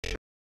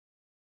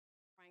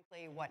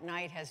What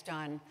Knight has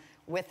done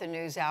with the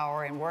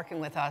NewsHour and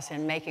working with us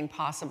and making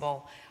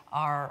possible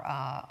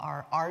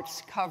our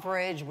arts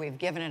coverage. We've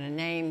given it a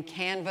name,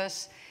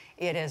 Canvas.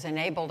 It has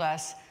enabled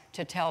us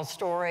to tell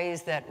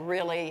stories that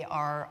really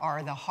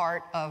are the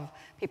heart of,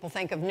 people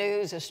think of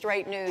news as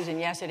straight news, and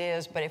yes, it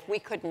is, but if we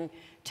couldn't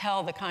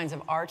tell the kinds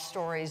of art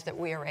stories that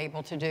we are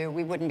able to do,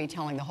 we wouldn't be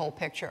telling the whole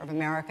picture of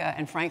America.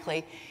 And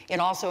frankly, it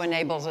also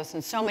enables us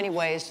in so many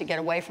ways to get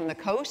away from the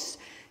coasts,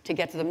 to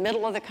get to the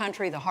middle of the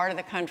country, the heart of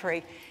the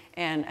country,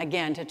 and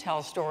again, to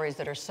tell stories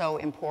that are so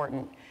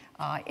important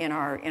in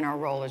our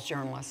role as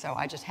journalists. So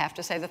I just have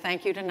to say the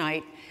thank you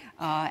tonight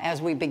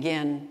as we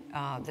begin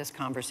this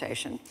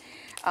conversation.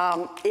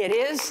 Thank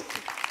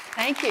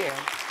you.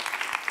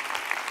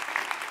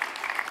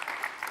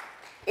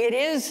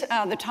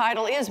 The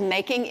title is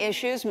Making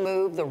Issues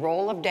Move, the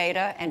Role of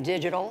Data and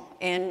Digital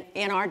in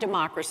our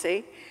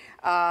Democracy.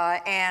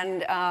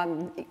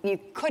 You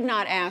could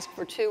not ask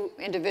for two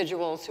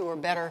individuals who are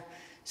better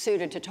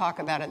suited to talk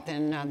about it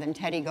than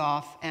Teddy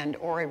Goff and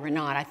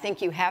Rinat. I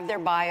think you have their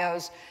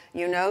bios.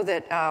 You know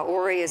that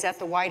Ori is at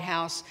the White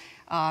House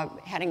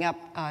heading up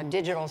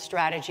digital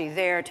strategy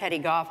there. Teddy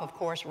Goff, of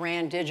course,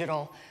 ran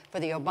digital for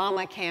the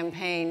Obama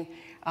campaign,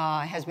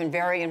 has been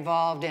very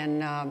involved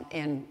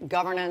in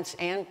governance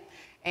and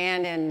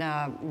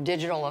in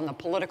digital on the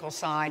political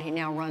side. He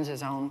now runs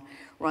his own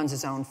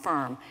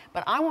firm.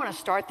 But I want to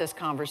start this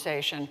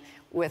conversation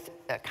with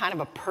kind of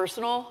a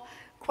personal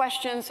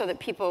question so that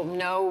people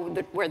know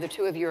where the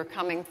two of you are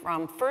coming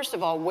from. First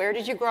of all, where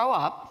did you grow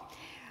up?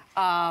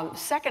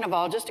 Second of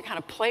all, just to kind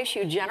of place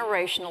you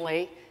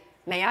generationally,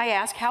 may I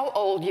ask how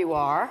old you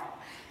are?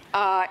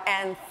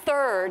 And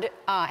third,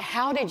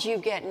 how did you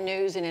get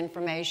news and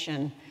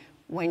information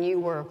when you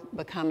were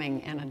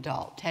becoming an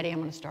adult? Teddy, I'm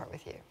going to start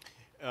with you.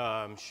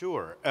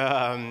 Sure.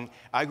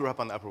 I grew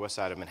up on the Upper West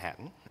Side of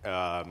Manhattan,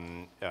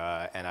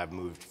 and I've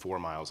moved 4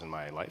 miles in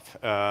my life.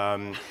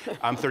 I'm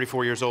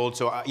 34 years old,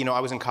 so I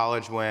was in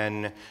college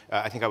when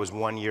I think I was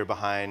 1 year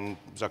behind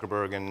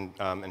Zuckerberg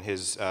and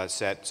his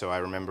set. So I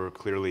remember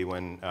clearly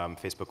when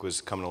Facebook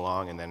was coming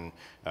along, and then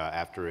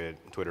after it,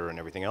 Twitter and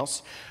everything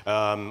else.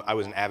 I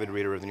was an avid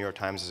reader of the New York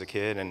Times as a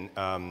kid, and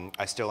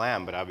I still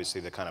am. But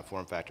obviously, the kind of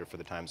form factor for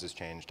the Times has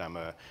changed. I'm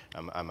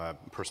a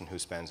person who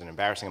spends an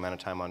embarrassing amount of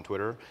time on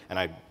Twitter, and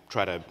I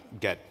try to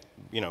get,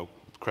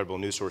 credible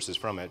news sources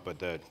from it, but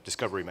the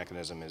discovery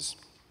mechanism is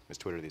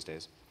Twitter these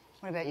days.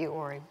 What about you,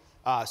 Ori?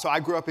 So I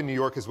grew up in New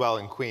York as well,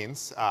 in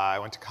Queens. I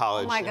went to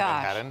college in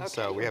Manhattan, okay.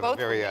 So we have both a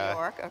very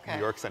New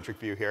York-centric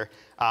view here.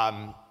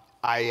 I'm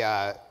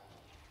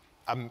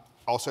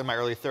also in my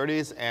early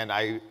 30s, and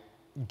I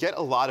get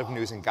a lot of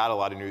news and got a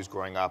lot of news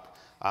growing up.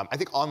 I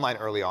think online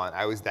early on,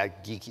 I was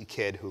that geeky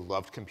kid who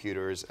loved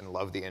computers and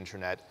loved the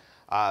internet.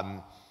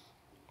 I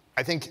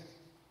think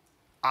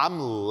I'm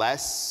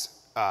less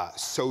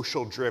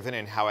social driven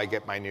in how I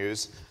get my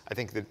news. I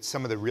think that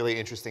some of the really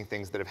interesting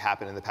things that have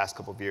happened in the past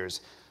couple of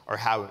years are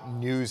how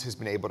news has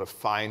been able to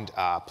find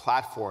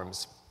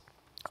platforms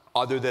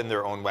other than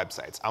their own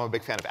websites. I'm a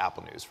big fan of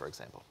Apple News, for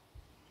example.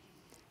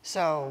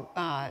 So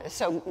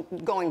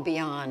going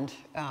beyond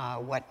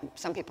what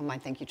some people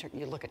might think,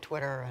 you look at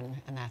Twitter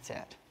and that's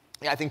it.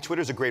 Yeah, I think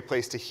Twitter's a great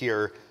place to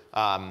hear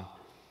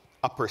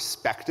a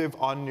perspective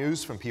on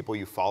news from people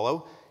you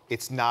follow.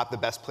 It's not the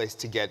best place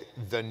to get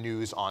the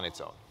news on its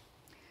own.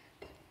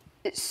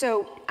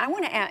 So I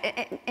want to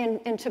add,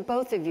 and to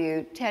both of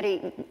you,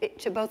 Teddy,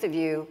 to both of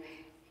you,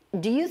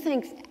 do you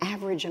think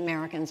average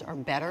Americans are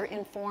better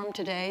informed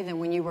today than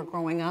when you were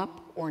growing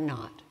up, or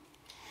not?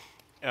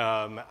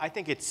 I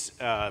think it's,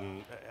 I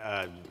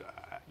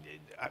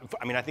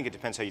think it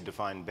depends how you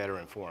define better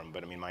informed,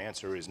 but my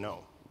answer is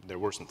no. They're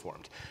worse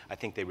informed. I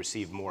think they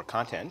receive more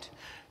content.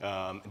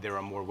 There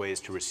are more ways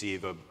to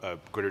receive a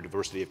greater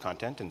diversity of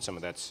content, and some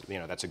of that's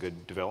a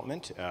good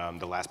development.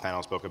 The last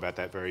panel spoke about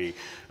that very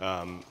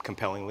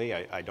compellingly.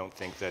 I don't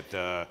think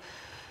that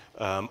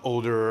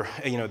older,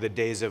 the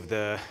days of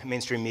the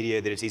mainstream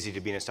media that it's easy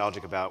to be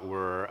nostalgic about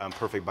were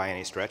perfect by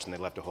any stretch, and they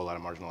left a whole lot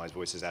of marginalized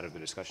voices out of the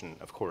discussion,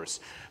 of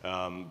course.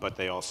 But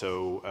they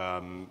also,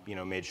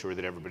 made sure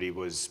that everybody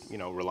was,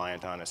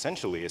 reliant on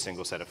essentially a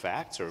single set of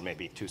facts, or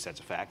maybe 2 sets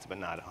of facts, but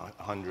not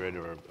 100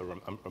 or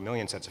a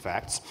million sets of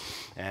facts.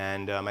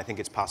 And I think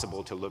it's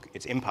impossible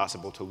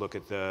to look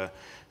at the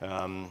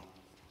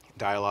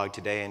dialogue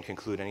today and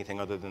conclude anything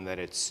other than that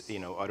it's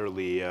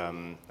utterly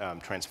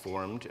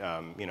transformed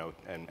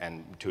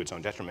and to its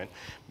own detriment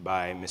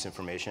by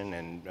misinformation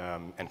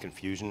and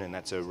confusion, and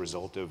that's a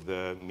result of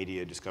the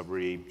media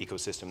discovery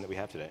ecosystem that we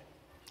have today.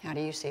 How do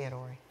you see it,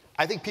 Ori?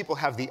 I think people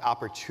have the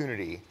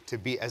opportunity to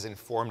be as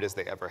informed as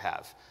they ever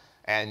have,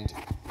 and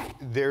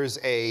there's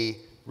a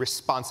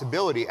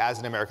responsibility as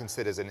an American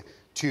citizen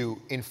to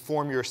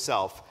inform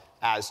yourself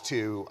as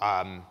to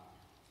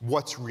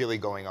what's really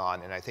going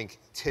on. And I think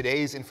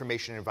today's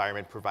information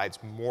environment provides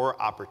more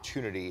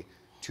opportunity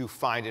to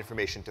find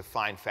information, to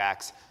find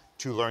facts,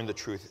 to learn the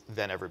truth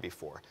than ever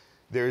before.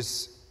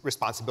 There's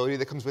responsibility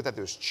that comes with that.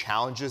 There's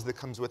challenges that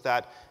comes with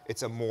that.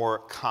 It's a more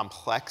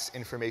complex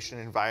information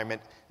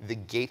environment. The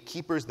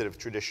gatekeepers that have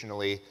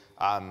traditionally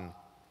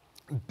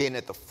been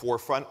at the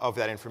forefront of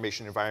that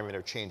information environment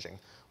are changing.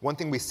 One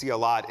thing we see a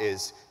lot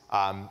is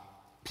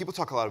people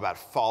talk a lot about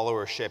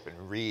followership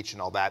and reach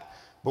and all that,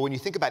 but when you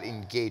think about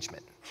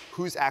engagement,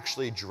 who's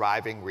actually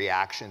driving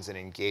reactions and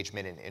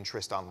engagement and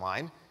interest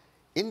online?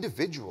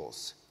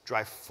 Individuals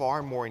drive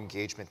far more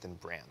engagement than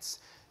brands.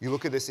 You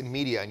look at this in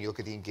media and you look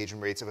at the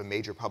engagement rates of a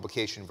major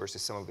publication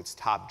versus some of its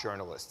top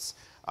journalists.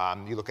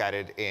 You look at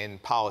it in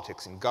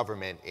politics, in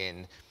government,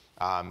 in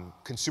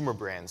consumer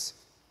brands.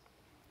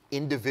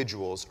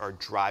 Individuals are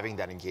driving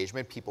that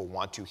engagement. People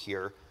want to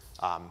hear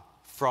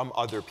from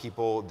other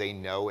people they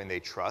know and they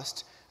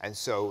trust. And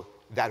so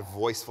that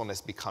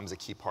voicefulness becomes a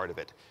key part of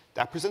it.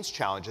 That presents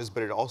challenges,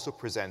 but it also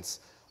presents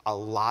a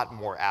lot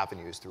more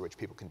avenues through which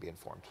people can be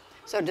informed.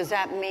 So does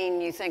that mean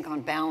you think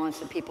on balance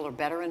that people are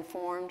better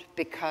informed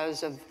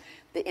because of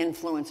the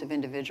influence of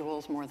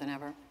individuals more than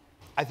ever?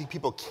 I think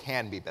people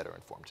can be better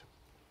informed.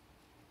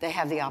 They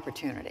have the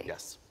opportunity.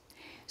 Yes.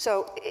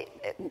 So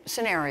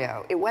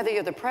scenario, whether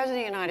you're the President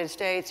of the United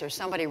States or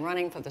somebody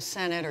running for the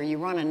Senate or you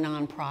run a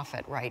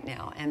nonprofit right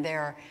now and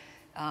they're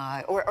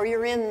or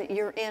you're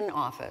in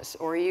office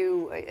or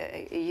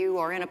you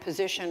are in a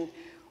position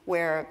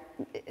where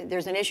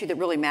there's an issue that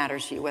really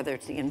matters to you, whether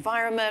it's the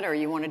environment or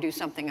you want to do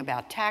something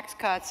about tax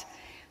cuts.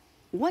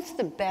 What's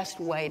the best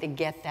way to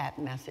get that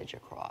message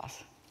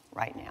across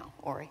right now,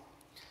 Ori?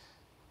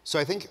 So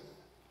I think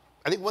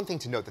one thing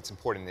to note that's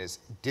important is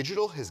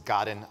digital has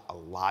gotten a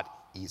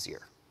lot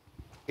easier.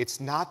 It's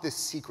not this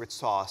secret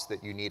sauce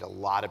that you need a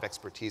lot of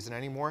expertise in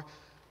anymore.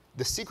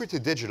 The secret to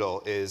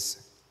digital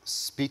is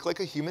speak like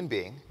a human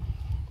being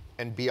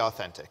and be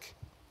authentic.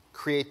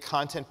 Create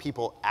content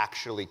people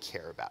actually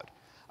care about.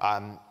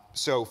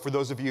 So for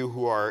those of you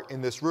who are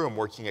in this room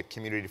working at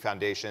community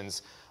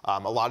foundations, a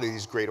lot of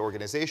these great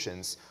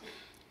organizations,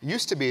 it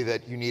used to be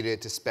that you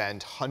needed to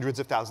spend hundreds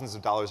of thousands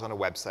of dollars on a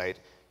website.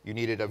 You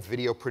needed a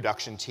video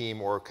production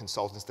team or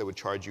consultants that would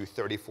charge you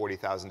 $30,000,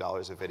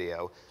 $40,000 a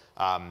video.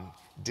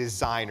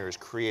 Designers,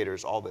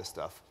 creators, all this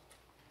stuff.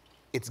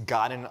 It's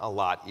gotten a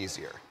lot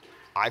easier.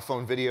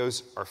 iPhone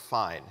videos are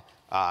fine.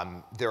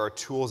 There are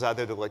tools out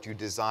there that let you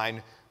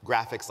design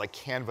graphics like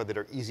Canva that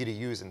are easy to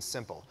use and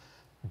simple.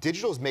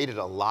 Digital's made it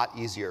a lot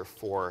easier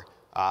for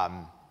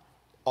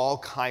all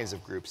kinds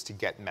of groups to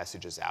get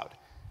messages out.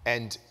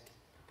 And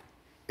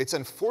it's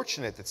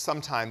unfortunate that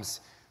sometimes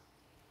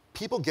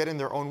people get in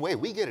their own way.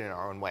 We get in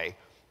our own way.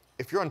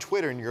 If you're on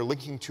Twitter and you're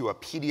linking to a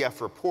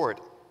PDF report,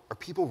 are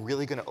people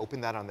really going to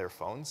open that on their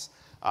phones?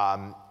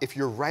 If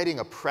you're writing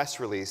a press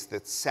release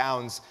that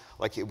sounds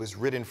like it was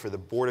written for the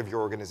board of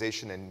your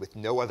organization and with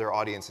no other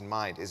audience in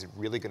mind, is it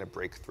really going to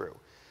break through?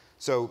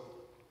 So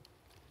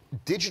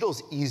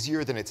digital's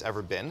easier than it's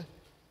ever been.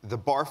 The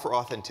bar for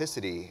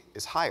authenticity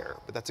is higher,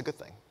 but that's a good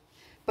thing.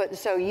 But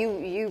so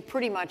you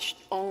pretty much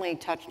only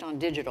touched on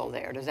digital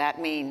there. Does that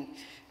mean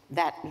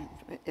that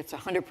it's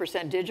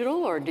 100%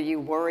 digital, or do you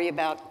worry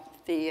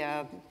about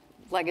the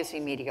legacy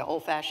media,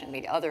 old-fashioned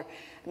media, other?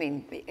 I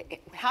mean,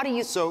 how do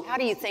you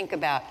think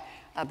about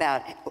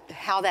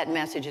how that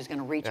message is going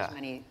to reach as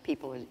many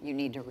people as you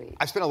need to reach?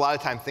 I've spent a lot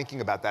of time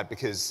thinking about that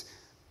because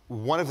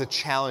one of the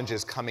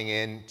challenges coming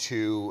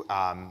into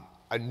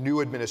a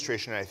new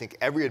administration, and I think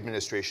every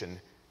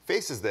administration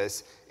faces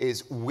this,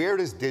 is where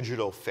does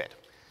digital fit?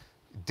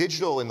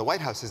 Digital in the White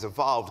House has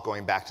evolved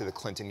going back to the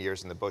Clinton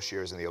years and the Bush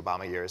years and the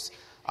Obama years.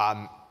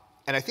 And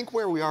I think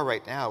where we are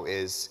right now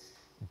is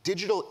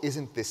digital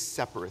isn't this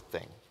separate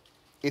thing.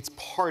 It's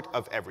part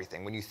of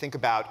everything. When you think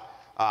about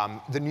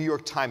the New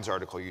York Times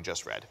article you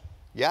just read,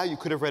 yeah, you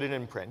could have read it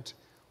in print,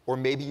 or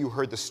maybe you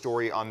heard the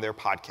story on their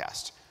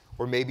podcast,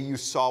 or maybe you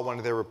saw one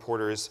of their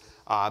reporters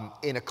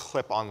in a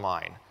clip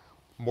online.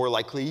 More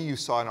likely, you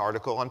saw an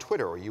article on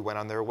Twitter, or you went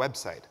on their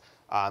website.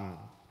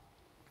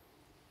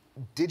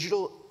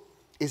 Digital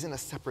isn't a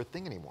separate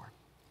thing anymore.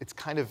 It's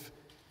kind of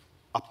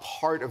a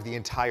part of the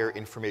entire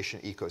information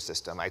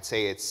ecosystem. I'd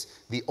say it's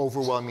the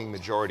overwhelming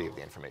majority of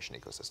the information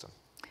ecosystem.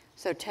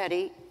 So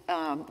Teddy,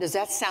 does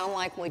that sound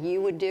like what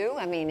you would do?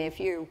 I mean, if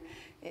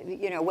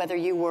whether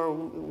you were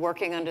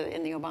working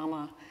in the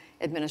Obama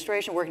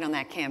administration, working on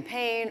that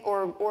campaign,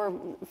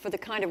 or for the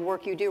kind of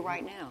work you do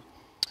right now?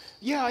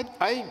 Yeah,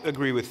 I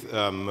agree with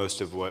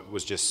most of what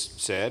was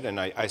just said, and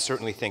I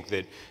certainly think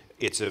that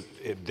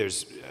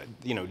there's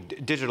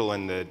digital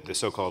and the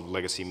so-called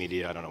legacy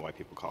media, I don't know why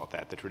people call it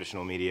that, the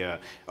traditional media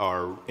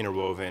are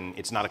interwoven.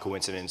 It's not a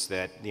coincidence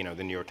that the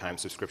New York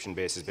Times subscription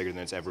base is bigger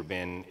than it's ever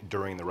been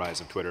during the rise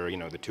of Twitter.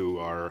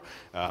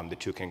 The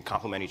two can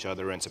complement each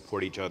other and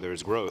support each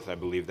other's growth. I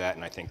believe that,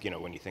 and I think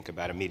when you think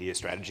about a media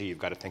strategy, you've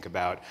got to think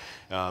about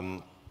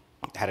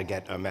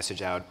get a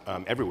message out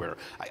everywhere.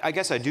 I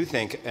guess I do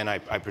think, and I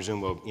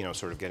presume we'll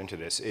sort of get into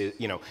this.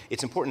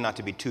 It's important not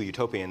to be too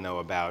utopian though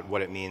about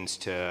what it means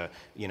to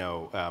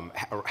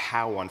or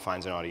how one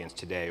finds an audience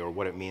today, or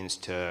what it means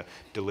to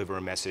deliver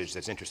a message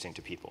that's interesting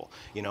to people.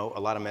 A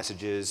lot of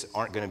messages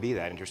aren't going to be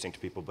that interesting to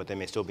people, but they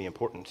may still be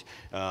important.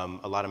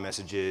 A lot of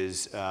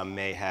messages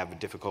may have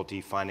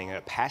difficulty finding a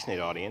passionate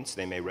audience.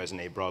 They may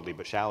resonate broadly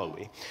but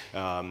shallowly.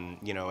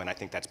 And I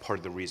think that's part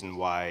of the reason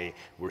why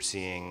we're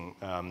seeing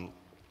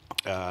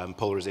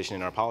polarization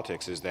in our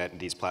politics, is that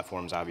these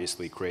platforms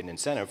obviously create an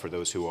incentive for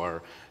those who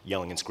are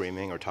yelling and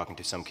screaming or talking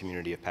to some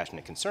community of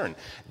passionate concern.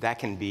 That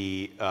can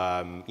be,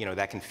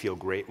 that can feel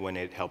great when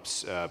it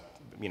helps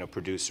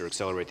produce or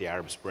accelerate the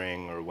Arab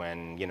Spring, or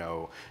when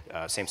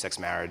same-sex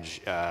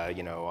marriage,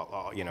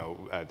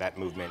 that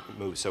movement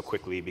moves so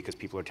quickly because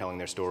people are telling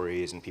their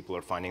stories and people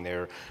are finding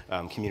their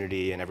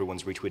community and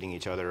everyone's retweeting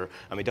each other.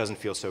 It doesn't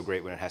feel so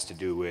great when it has to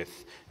do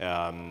with,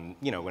 when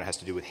it has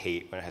to do with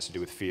hate, when it has to do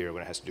with fear,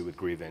 when it has to do with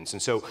grievance.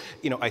 And so,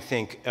 I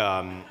think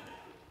a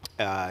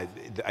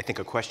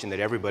question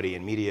that everybody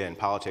in media and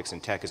politics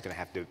and tech is going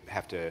to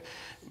have to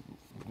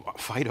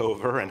fight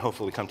over and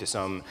hopefully come to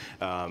some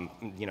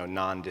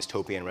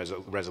non-dystopian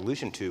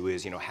resolution to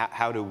is,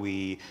 how do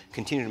we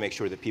continue to make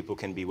sure that people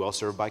can be well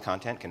served by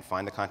content, can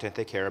find the content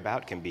they care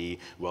about, can be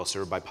well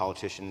served by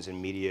politicians and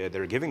media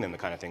that are giving them the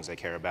kind of things they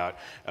care about,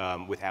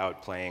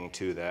 without playing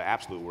to the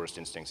absolute worst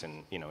instincts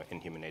in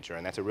human nature.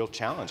 And that's a real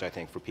challenge, I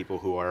think, for people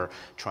who are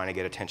trying to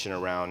get attention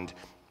around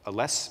a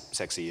less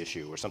sexy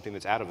issue, or something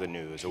that's out of the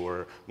news,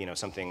 or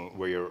something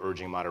where you're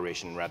urging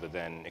moderation rather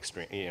than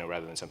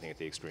rather than something at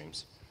the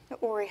extremes.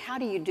 Ori, how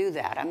do you do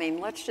that?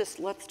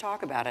 Let's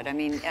talk about it.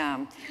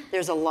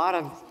 There's a lot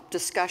of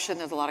discussion,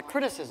 there's a lot of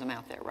criticism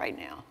out there right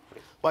now.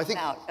 Well, I think,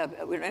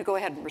 go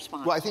ahead and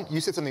respond. Well, I think you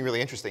said something really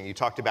interesting. You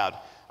talked about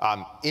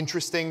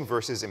interesting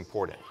versus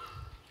important.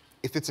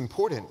 If it's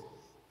important,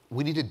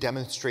 we need to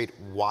demonstrate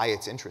why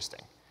it's interesting.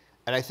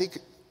 And I think,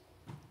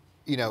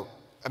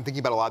 I'm thinking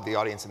about a lot of the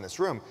audience in this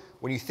room.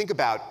 When you think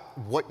about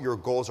what your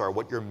goals are,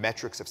 what your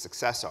metrics of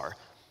success are,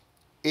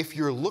 if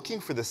you're looking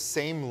for the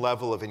same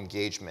level of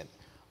engagement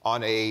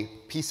on a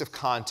piece of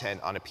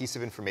content, on a piece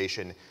of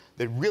information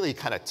that really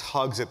kind of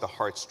tugs at the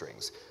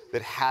heartstrings,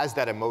 that has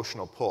that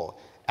emotional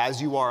pull,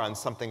 as you are on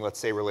something, let's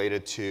say,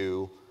 related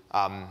to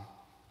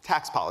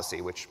tax policy,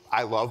 which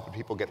I love, but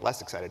people get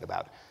less excited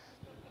about,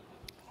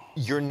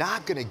 you're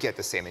not going to get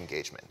the same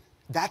engagement.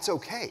 That's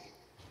okay.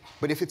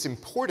 But if it's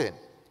important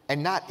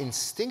and not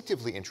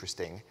instinctively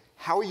interesting,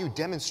 how are you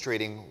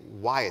demonstrating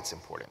why it's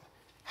important?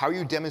 How are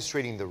you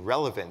demonstrating the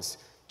relevance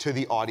to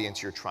the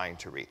audience you're trying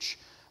to reach?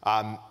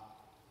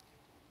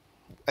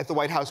 At the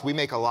White House, we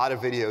make a lot of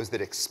videos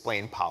that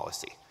explain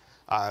policy.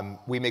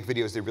 We make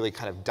videos that really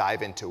kind of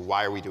dive into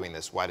why are we doing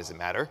this, why does it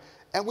matter?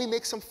 And we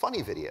make some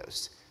funny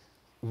videos.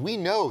 We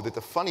know that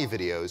the funny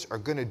videos are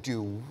going to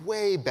do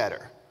way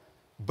better,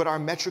 but our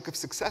metric of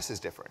success is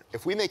different.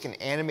 If we make an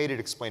animated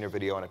explainer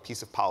video on a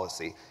piece of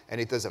policy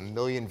and it does 1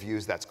 million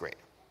views, that's great.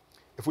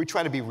 If we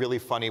try to be really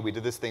funny, we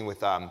did this thing with,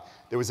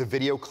 there was a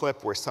video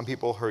clip where some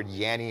people heard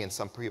Yanny and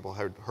some people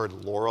heard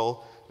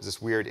Laurel. It was this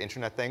weird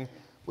internet thing.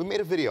 We made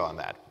a video on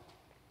that.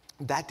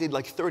 That did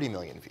like 30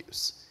 million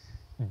views.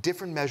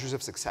 Different measures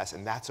of success,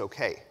 and that's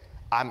okay.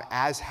 I'm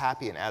as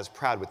happy and as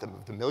proud with the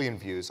 1 million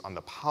views on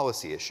the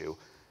policy issue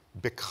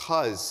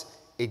because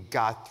it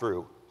got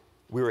through.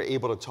 We were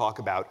able to talk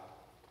about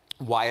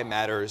why it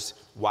matters,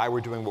 why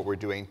we're doing what we're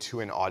doing to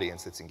an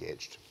audience that's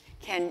engaged.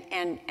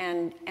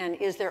 And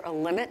is there a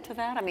limit to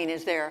that?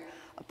 Is there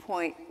a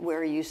point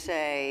where you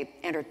say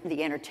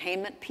the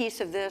entertainment piece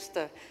of this,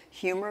 the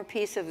humor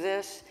piece of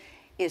this,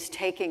 is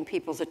taking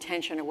people's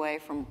attention away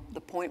from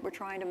the point we're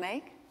trying to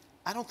make?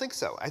 I don't think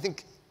so.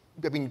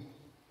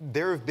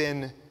 There have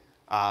been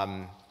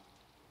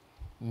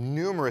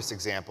numerous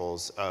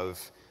examples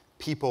of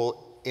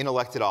people in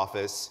elected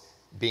office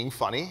being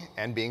funny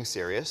and being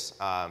serious.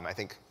 I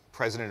think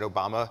President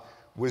Obama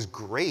was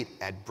great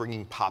at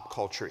bringing pop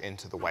culture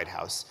into the White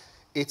House.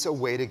 It's a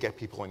way to get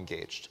people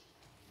engaged.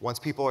 Once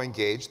people are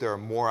engaged, there are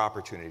more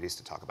opportunities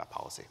to talk about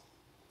policy.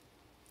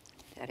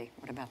 Eddie,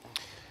 what about that?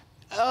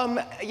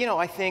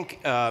 I think,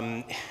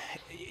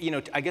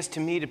 I guess to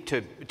me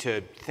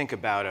to think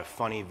about a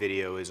funny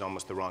video is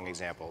almost the wrong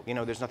example.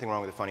 There's nothing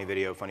wrong with a funny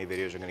video. Funny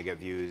videos are going to get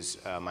views.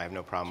 I have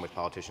no problem with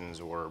politicians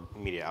or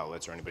media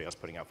outlets or anybody else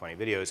putting out funny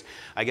videos.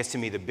 I guess to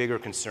me the bigger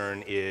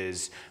concern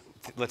is,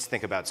 let's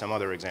think about some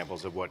other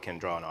examples of what can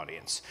draw an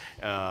audience.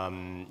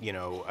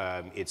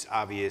 It's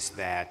obvious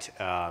that,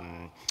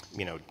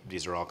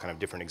 these are all kind of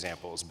different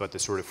examples, but the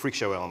sort of freak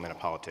show element of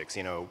politics,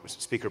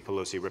 Speaker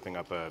Pelosi ripping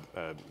up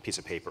a piece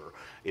of paper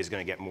is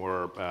going to get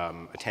more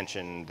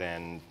attention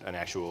than an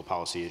actual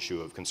policy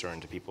issue of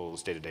concern to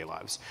people's day-to-day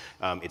lives.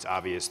 It's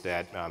obvious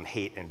that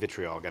hate and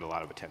vitriol get a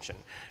lot of attention.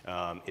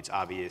 It's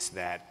obvious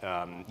that,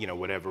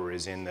 whatever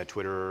is in the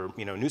Twitter,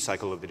 news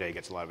cycle of the day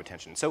gets a lot of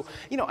attention. So,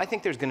 I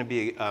think there's going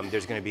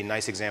to be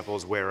nice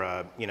examples where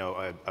a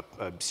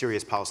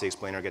serious policy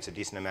explainer gets a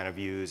decent amount of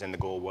views and the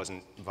goal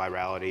wasn't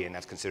virality, and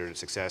that's considered considered a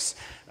success.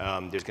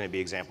 There's going to be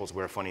examples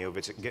where a funny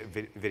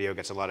video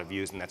gets a lot of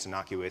views and that's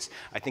innocuous.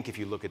 I think if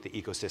you look at the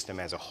ecosystem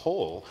as a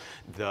whole,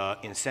 the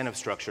incentive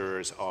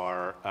structures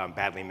are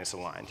badly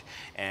misaligned.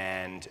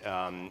 And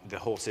the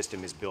whole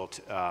system is built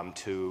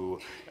to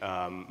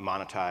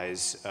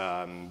monetize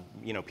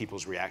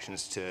people's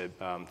reactions to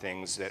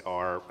things that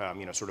are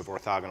sort of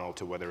orthogonal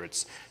to whether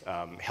it's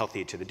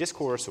healthy to the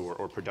discourse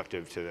or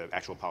productive to the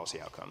actual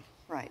policy outcome.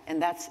 Right,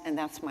 and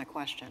that's my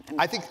question.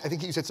 I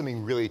think you said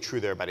something really true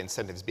there about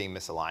incentives being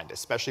misaligned,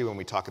 especially when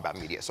we talk about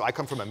media. So I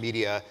come from a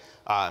media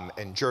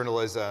and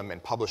journalism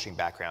and publishing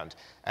background,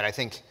 and I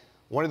think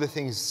one of the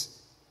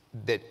things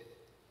that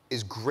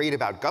is great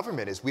about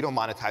government is we don't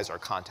monetize our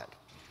content.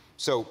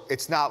 So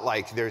it's not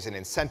like there's an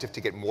incentive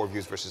to get more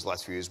views versus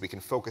less views. We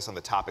can focus on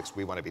the topics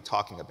we want to be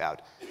talking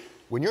about.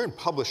 When you're in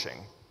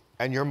publishing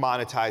and you're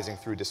monetizing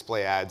through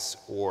display ads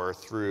or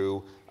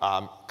through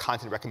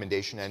content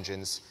recommendation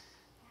engines,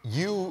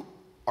 you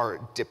are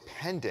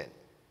dependent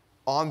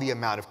on the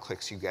amount of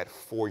clicks you get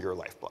for your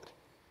lifeblood.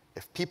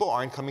 If people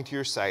aren't coming to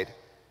your site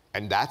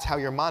and that's how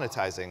you're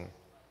monetizing,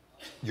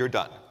 you're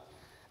done.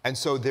 And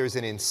so there's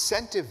an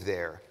incentive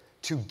there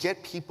to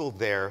get people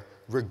there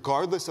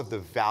regardless of the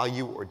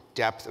value or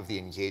depth of the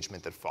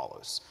engagement that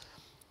follows.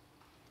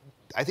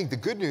 I think the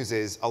good news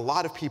is a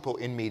lot of people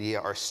in media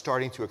are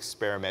starting to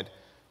experiment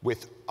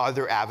with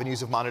other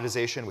avenues of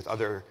monetization, with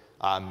other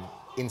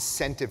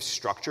incentive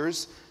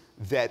structures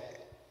that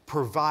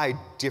provide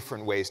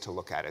different ways to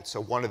look at it. So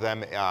one of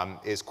them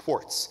is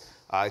Quartz.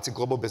 It's a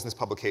global business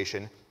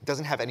publication. It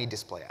doesn't have any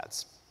display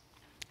ads.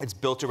 It's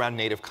built around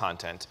native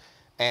content,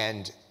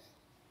 and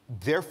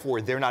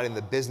therefore they're not in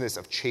the business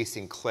of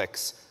chasing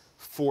clicks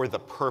for the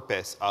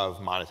purpose of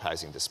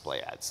monetizing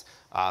display ads.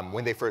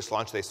 When they first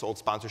launched, they sold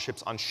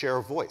sponsorships on share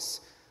of voice.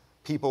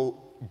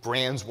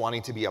 Brands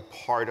wanting to be a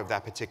part of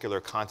that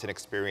particular content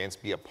experience,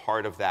 be a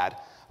part of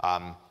that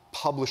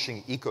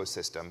publishing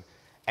ecosystem,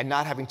 and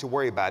not having to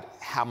worry about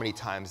how many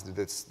times did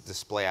this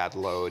display ad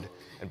load.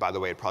 And by the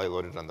way, it probably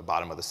loaded on the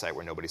bottom of the site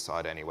where nobody saw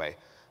it anyway.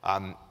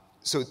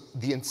 So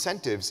the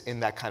incentives in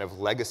that kind of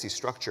legacy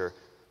structure,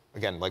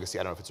 again, legacy,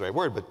 I don't know if it's the right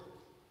word, but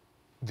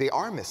they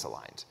are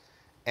misaligned.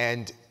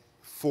 And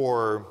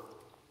for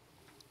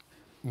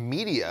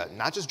media,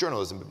 not just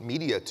journalism, but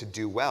media to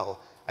do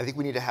well, I think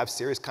we need to have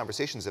serious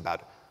conversations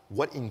about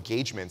what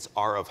engagements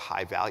are of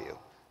high value.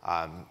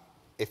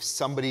 If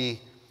somebody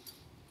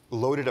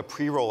loaded a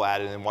pre-roll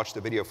ad and then watched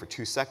the video for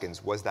 2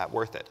 seconds, was that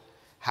worth it?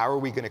 How are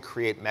we going to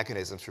create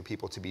mechanisms for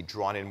people to be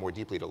drawn in more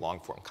deeply to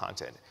long-form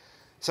content?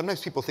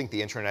 Sometimes people think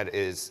the internet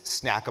is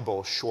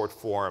snackable,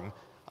 short-form,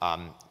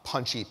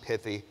 punchy,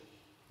 pithy.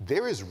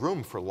 There is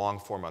room for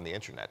long-form on the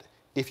internet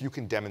if you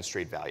can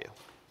demonstrate value.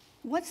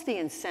 What's the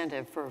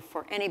incentive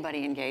for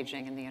anybody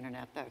engaging in the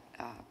internet,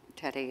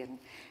 Teddy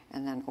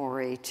and then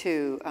Ori,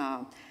 to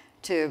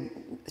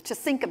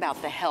think about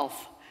the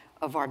health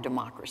of our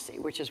democracy,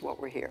 which is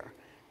what we're here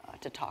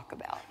to talk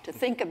about, to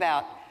think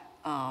about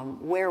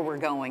where we're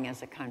going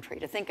as a country,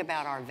 to think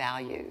about our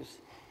values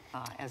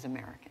as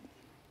Americans?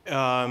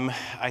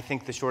 I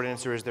think the short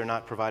answer is they're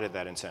not provided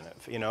that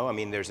incentive. I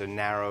mean, there's a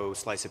narrow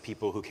slice of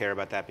people who care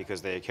about that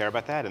because they care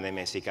about that, and they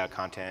may seek out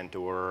content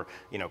or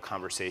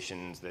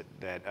conversations that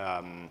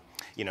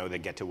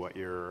get to what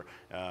you're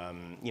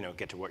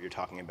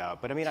talking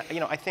about. But I mean,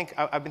 I think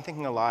I've been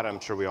thinking a lot. I'm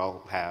sure we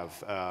all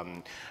have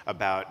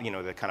about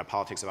the kind of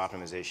politics of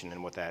optimization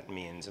and what that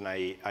means. And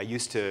I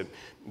used to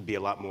be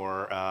a lot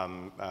more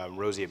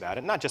rosy about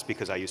it, not just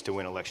because I used to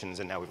win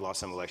elections and now we've lost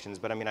some elections,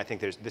 but I mean, I think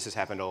this has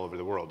happened all over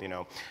the world.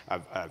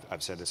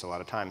 I've said this a lot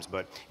of times,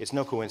 but it's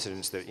no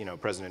coincidence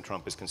that President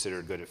Trump is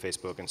considered good at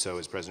Facebook, and so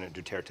is President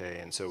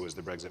Duterte, and so is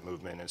the Brexit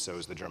movement, and so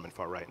is the German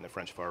far right and the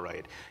French far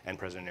right, and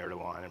President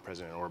Erdogan and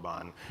President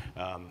Orban.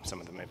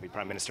 Some of them might be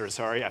prime ministers.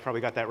 Sorry, I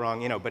probably got that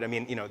wrong. But I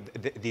mean,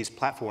 these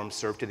platforms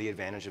serve to the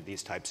advantage of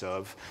these types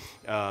of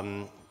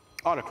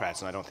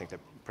autocrats, and I don't think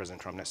that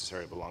President Trump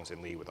necessarily belongs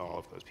in league with all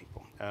of those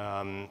people.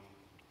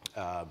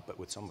 But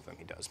with some of them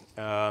he does.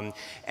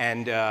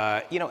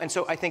 And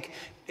so I think,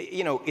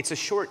 it's a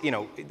short,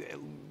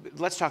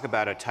 let's talk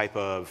about a type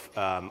of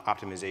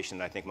optimization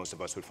that I think most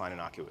of us would find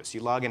innocuous.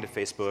 You log into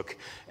Facebook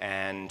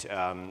and,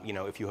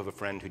 if you have a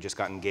friend who just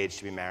got engaged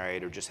to be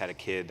married or just had a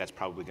kid, that's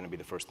probably going to be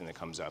the first thing that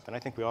comes up. And I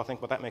think we all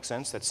think, well, that makes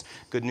sense. That's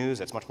good news.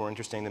 That's much more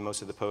interesting than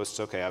most of the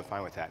posts. Okay, I'm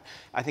fine with that.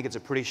 I think it's a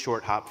pretty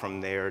short hop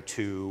from there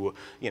to,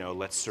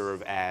 let's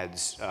serve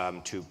ads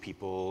to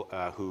people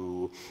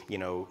who,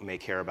 may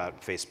care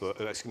about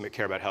Facebook,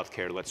 care about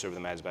healthcare. Let's serve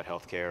them ads about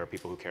healthcare.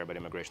 People who care about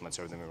immigration, let's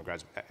serve them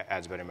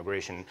ads about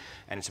immigration.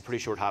 And it's a pretty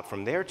short hop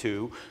from there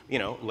to,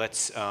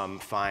 let's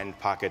find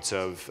pockets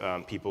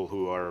of people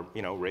who are,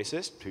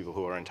 racist, people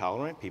who are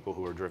intolerant, people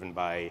who are driven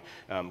by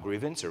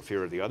grievance or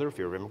fear of the other,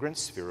 fear of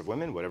immigrants, fear of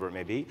women, whatever it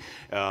may be,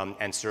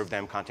 and serve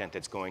them content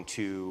that's going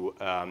to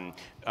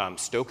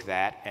stoke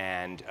that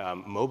and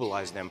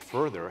mobilize them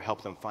further,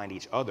 help them find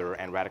each other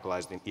and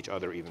radicalize each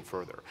other even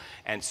further.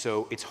 And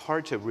so it's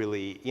hard to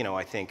really,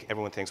 I think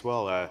everyone thinks,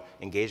 well,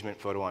 engagement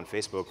photo on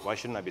Facebook, why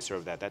shouldn't I be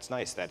served that? That's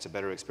nice, that's a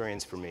better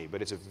experience for me.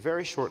 But it's a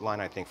very short line,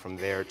 I think, from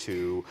there compared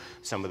to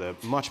some of the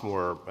much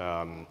more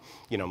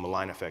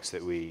malign effects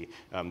that we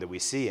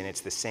see. And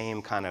it's the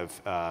same kind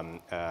of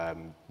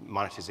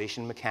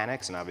monetization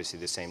mechanics and obviously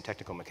the same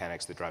technical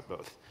mechanics that drive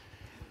both.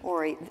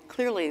 Ori,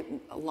 clearly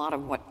a lot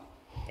of what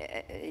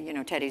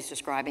Teddy's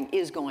describing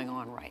is going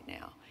on right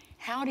now.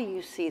 How do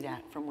you see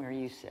that from where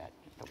you sit at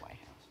the White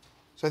House?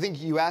 So I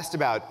think you asked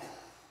about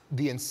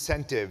the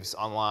incentives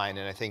online,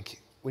 and I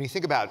think when you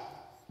think about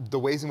the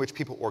ways in which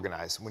people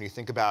organize, when you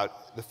think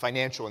about the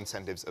financial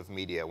incentives of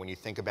media, when you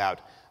think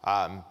about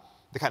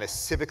the kind of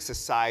civic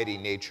society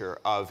nature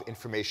of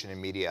information and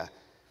media,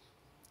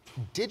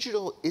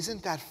 digital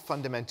isn't that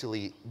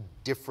fundamentally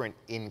different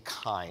in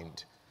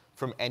kind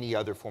from any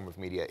other form of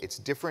media. It's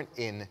different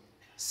in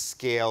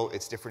scale,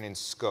 it's different in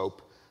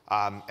scope.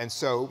 And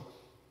so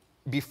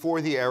before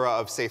the era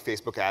of, say,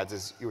 Facebook ads,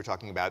 as you were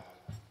talking about,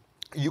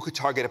 you could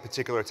target a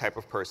particular type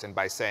of person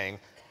by saying,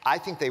 I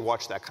think they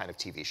watch that kind of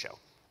TV show.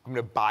 I'm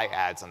going to buy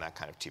ads on that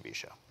kind of TV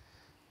show.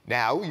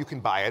 Now you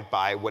can buy it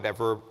by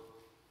whatever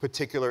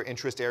particular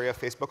interest area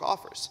Facebook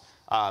offers.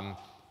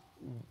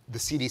 The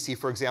CDC,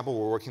 for example,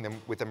 we're working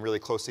with them really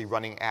closely,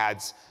 running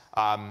ads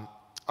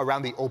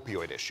around the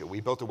opioid issue. We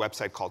built a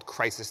website called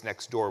Crisis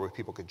Next Door where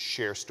people could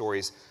share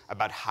stories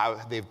about how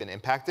they've been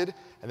impacted,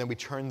 and then we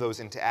turn those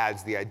into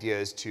ads. The idea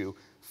is to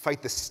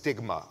fight the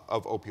stigma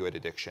of opioid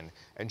addiction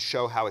and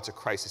show how it's a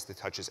crisis that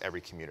touches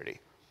every community.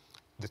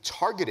 The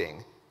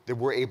targeting that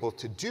we're able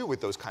to do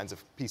with those kinds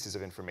of pieces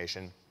of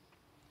information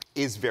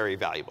is very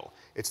valuable.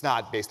 It's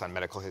not based on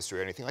medical history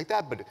or anything like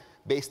that, but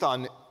based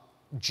on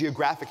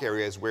geographic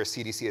areas where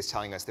CDC is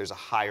telling us there's a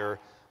higher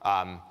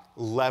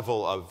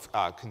level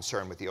of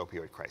concern with the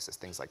opioid crisis,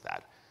 things like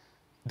that.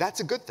 That's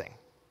a good thing.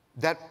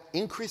 That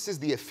increases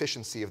the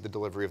efficiency of the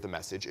delivery of the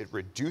message. It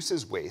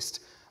reduces waste.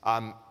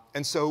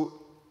 And so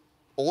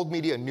old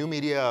media, new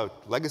media,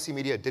 legacy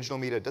media, digital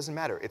media, it doesn't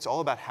matter. It's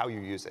all about how you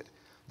use it.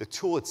 The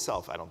tool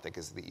itself, I don't think,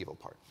 is the evil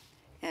part.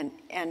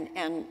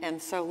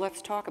 And so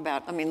let's talk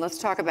about,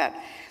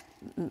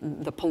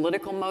 the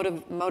political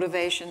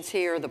motivations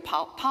here, the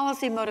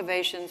policy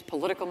motivations,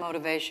 political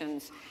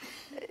motivations.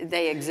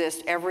 They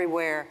exist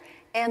everywhere,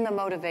 and the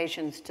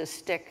motivations to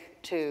stick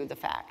to the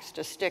facts,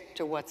 to stick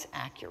to what's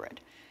accurate.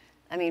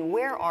 I mean,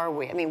 where are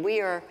we? I mean,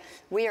 we are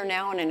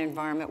now in an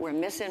environment where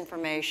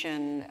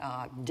misinformation,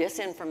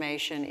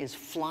 disinformation is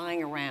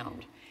flying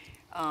around.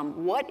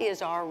 What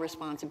is our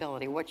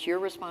responsibility? What's your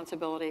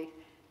responsibility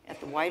at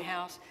the White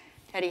House?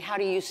 Teddy, how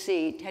do you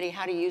see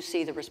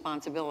the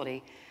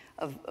responsibility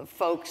of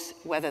folks,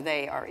 whether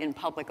they are in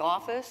public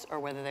office or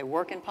whether they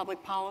work in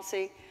public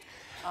policy?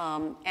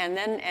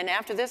 And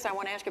after this, I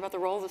want to ask you about the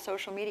role of the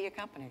social media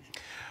companies.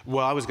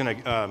 Well, I was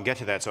going to get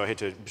to that, so I hate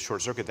to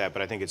short circuit that,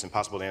 but I think it's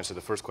impossible to answer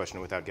the first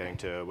question without getting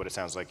to what it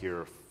sounds like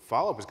your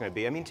follow-up is going to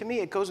be. I mean, to me,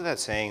 it goes without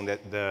saying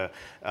that the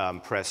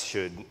press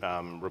should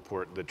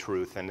report the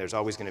truth, and there's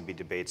always going to be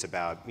debates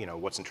about,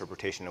 what's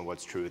interpretation and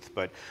what's truth.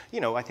 But,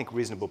 I think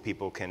reasonable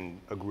people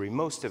can agree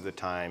most of the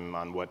time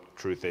on what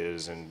truth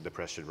is, and the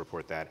press should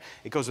report that.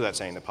 It goes without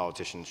saying that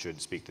politicians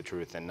should speak the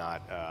truth and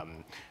not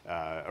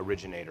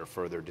originate or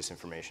further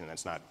disinformation.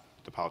 That's not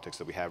the politics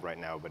that we have right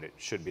now, but it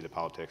should be the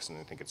politics, and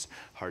I think it's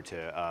hard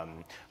to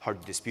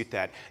dispute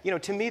that.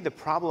 To me, the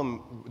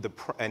problem,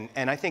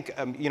 and I think,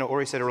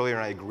 Ori said earlier,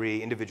 and I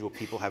agree, individual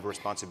people have a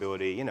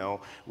responsibility.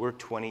 We're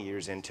 20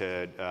 years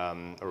into,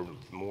 or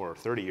more,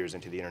 30 years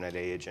into the internet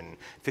age, and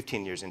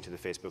 15 years into the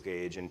Facebook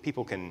age, and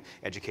people can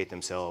educate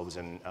themselves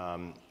and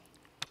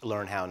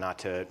learn how not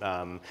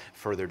to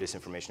further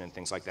disinformation and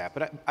things like that.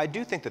 But I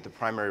do think that the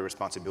primary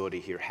responsibility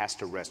here has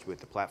to rest with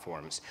the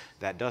platforms.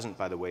 That doesn't,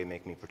 by the way,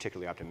 make me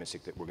particularly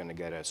optimistic that we're going to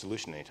get a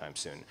solution anytime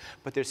soon.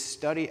 But there's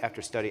study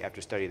after study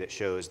after study that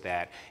shows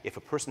that if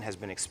a person has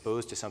been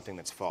exposed to something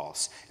that's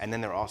false, and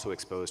then they're also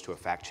exposed to a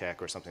fact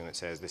check or something that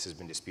says this has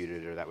been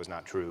disputed or that was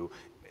not true,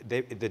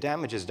 the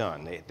damage is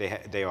done.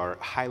 They are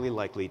highly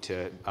likely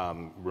to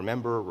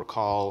remember,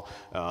 recall,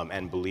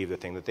 and believe the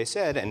thing that they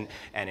said, and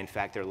in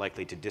fact they're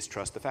likely to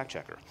distrust the fact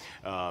checker,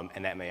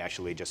 and that may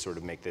actually just sort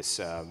of make this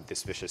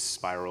vicious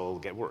spiral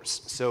get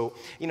worse. So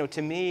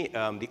to me,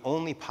 the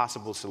only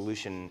possible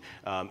solution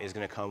is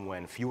going to come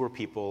when fewer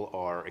people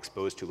are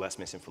exposed to less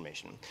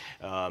misinformation,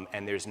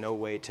 and there's no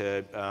way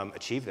to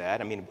achieve that.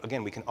 I mean,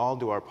 again, we can all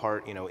do our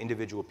part.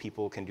 Individual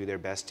people can do their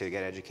best to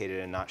get educated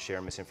and not share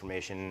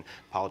misinformation.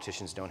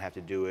 Politicians don't have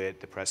to do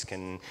it. The press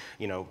can,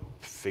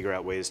 figure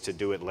out ways to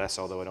do it less,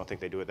 although I don't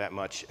think they do it that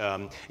much.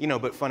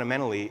 But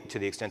fundamentally, to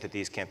the extent that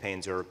these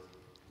campaigns are,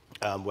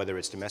 whether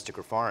it's domestic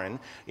or foreign,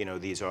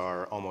 these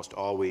are almost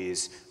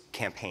always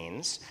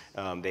campaigns.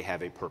 They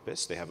have a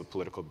purpose. They have a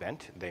political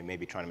bent. They may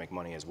be trying to make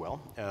money as well.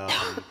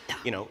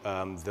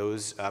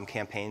 Those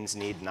campaigns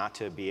need not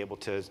to be able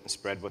to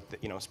spread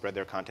spread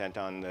their content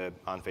on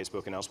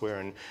Facebook and elsewhere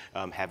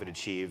and have it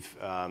achieve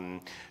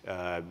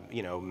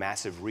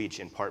massive reach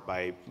in part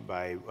by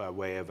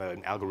way of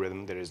an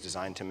algorithm that is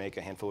designed to make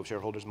a handful of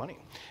shareholders money.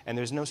 And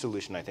there's no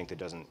solution, I think, that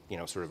doesn't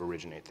sort of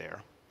originate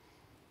there.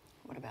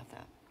 What about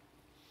that?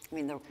 I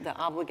mean, the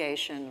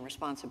obligation, the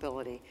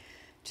responsibility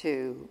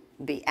to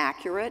be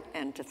accurate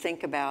and to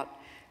think about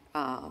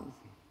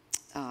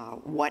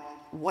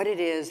what it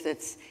is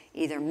that's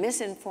either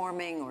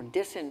misinforming or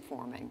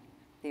disinforming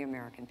the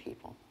American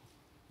people.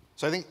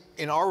 So I think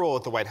in our role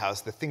at the White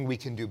House, the thing we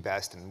can do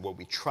best and what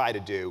we try to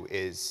do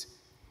is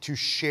to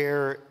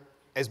share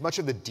as much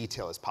of the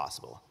detail as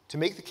possible, to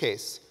make the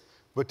case,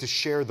 but to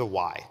share the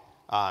why,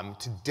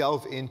 to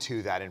delve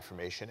into that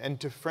information, and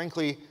to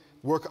frankly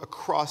work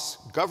across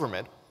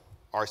government,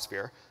 our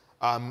sphere,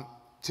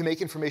 to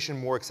make information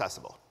more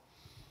accessible.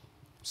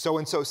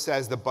 So-and-so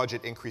says the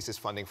budget increases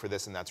funding for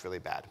this and that's really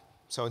bad.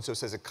 So-and-so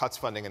says it cuts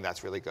funding and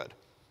that's really good.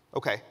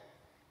 Okay,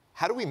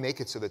 how do we make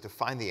it so that to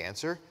find the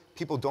answer,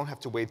 people don't have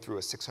to wade through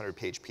a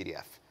 600-page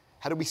PDF?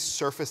 How do we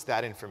surface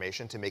that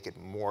information to make it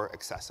more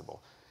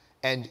accessible?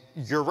 And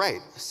you're right,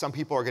 some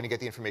people are going to get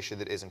the information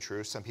that isn't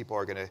true. Some people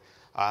are going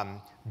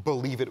to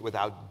believe it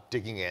without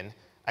digging in.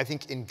 I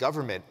think in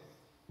government,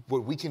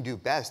 what we can do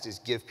best is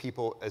give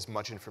people as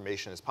much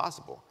information as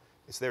possible.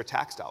 It's their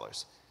tax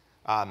dollars.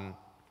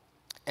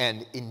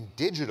 And in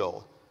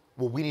digital,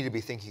 what we need to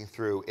be thinking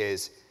through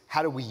is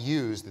how do we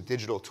use the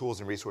digital tools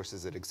and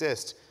resources that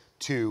exist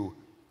to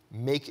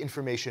make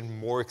information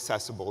more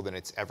accessible than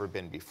it's ever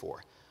been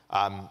before.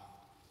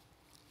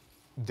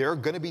 There are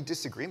going to be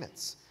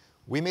disagreements.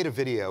 We made a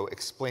video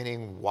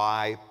explaining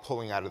why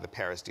pulling out of the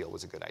Paris deal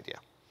was a good idea.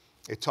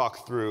 It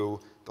talked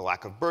through the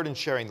lack of burden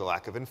sharing, the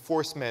lack of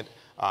enforcement,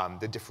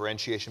 the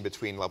differentiation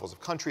between levels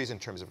of countries in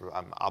terms of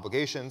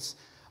obligations.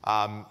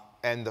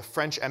 And the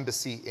French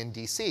embassy in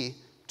DC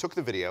took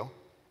the video,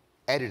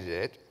 edited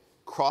it,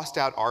 crossed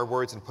out our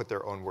words and put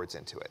their own words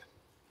into it.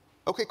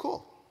 Okay,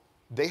 cool.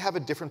 They have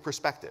a different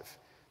perspective.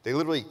 They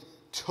literally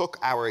took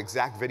our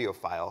exact video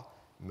file,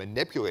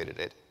 manipulated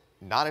it,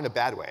 not in a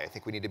bad way. I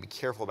think we need to be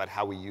careful about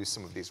how we use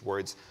some of these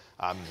words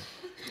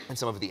and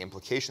some of the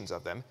implications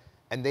of them.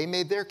 And they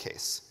made their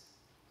case.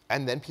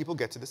 And then people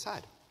get to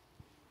decide.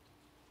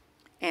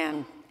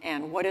 And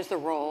what is the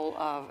role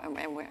of, and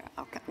I'm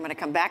going to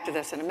come back to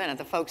this in a minute,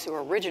 the folks who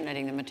are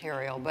originating the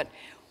material, but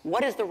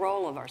what is the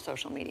role of our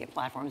social media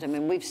platforms? I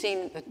mean, we've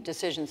seen the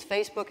decisions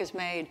Facebook has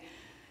made,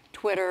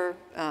 Twitter,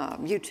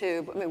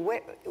 YouTube. I mean,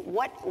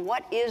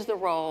 what is the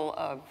role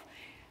of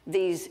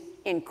these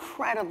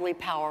incredibly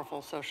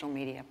powerful social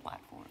media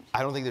platforms?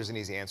 I don't think there's an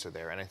easy answer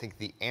there. And I think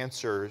the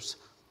answers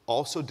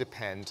also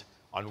depend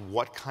on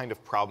what kind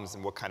of problems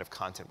and what kind of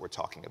content we're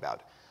talking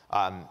about.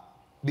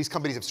 These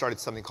companies have started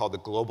something called the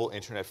Global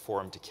Internet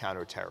Forum to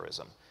Counter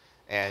Terrorism.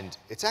 And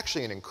it's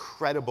actually an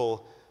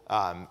incredible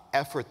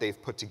effort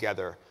they've put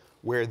together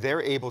where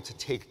they're able to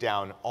take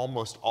down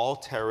almost all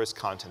terrorist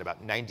content,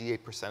 about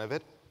 98% of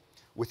it,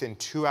 within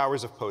 2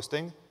 hours of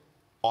posting,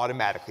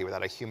 automatically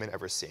without a human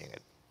ever seeing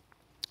it.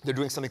 They're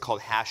doing something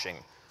called hashing,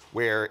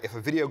 where if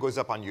a video goes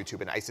up on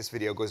YouTube, an ISIS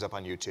video goes up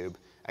on YouTube,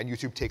 and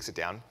YouTube takes it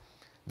down,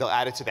 they'll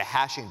add it to the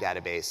hashing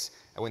database.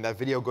 And when that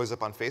video goes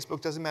up on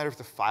Facebook, doesn't matter if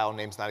the file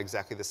name's not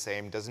exactly the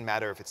same, doesn't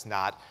matter if it's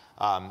not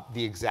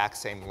the exact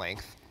same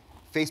length,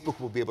 Facebook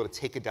will be able to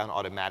take it down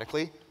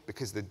automatically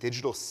because the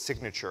digital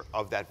signature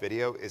of that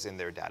video is in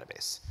their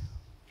database.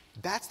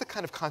 That's the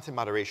kind of content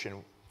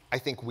moderation I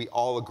think we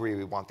all agree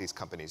we want these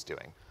companies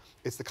doing.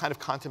 It's the kind of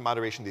content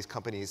moderation these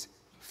companies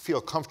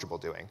feel comfortable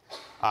doing.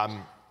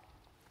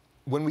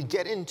 When we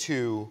get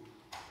into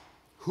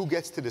who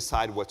gets to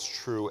decide what's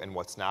true and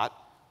what's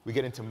not, we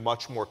get into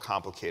much more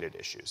complicated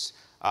issues.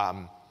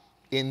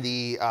 In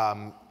the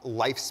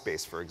life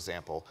space, for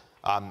example,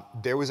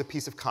 there was a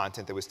piece of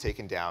content that was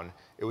taken down.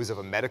 It was of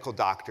a medical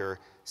doctor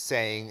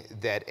saying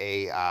that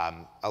a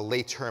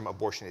late-term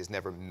abortion is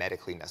never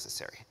medically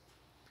necessary.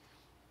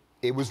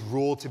 It was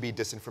ruled to be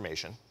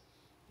disinformation.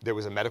 There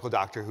was a medical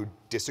doctor who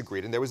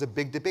disagreed, and there was a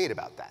big debate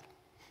about that.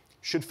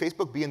 Should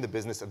Facebook be in the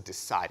business of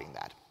deciding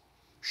that?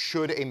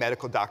 Should a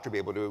medical doctor be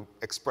able to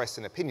express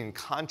an opinion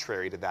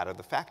contrary to that of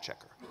the fact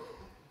checker?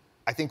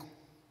 I think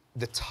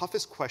the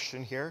toughest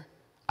question here,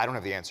 I don't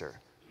have the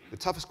answer. The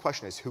toughest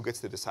question is who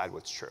gets to decide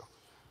what's true.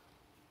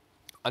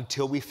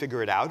 Until we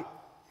figure it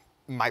out,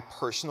 my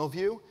personal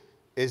view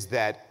is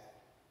that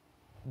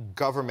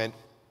government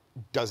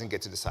doesn't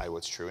get to decide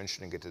what's true and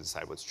shouldn't get to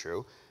decide what's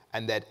true,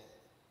 and that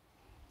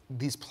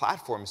these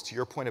platforms, to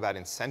your point about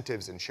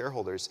incentives and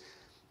shareholders,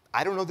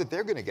 I don't know that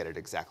they're going to get it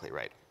exactly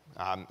right.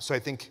 So I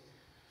think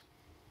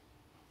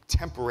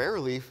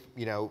temporarily,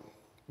 you know,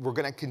 we're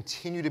going to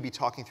continue to be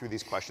talking through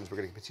these questions. We're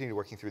going to continue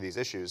working through these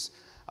issues.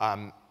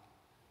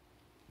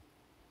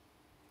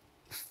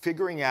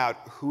 Figuring out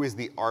who is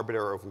the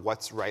arbiter of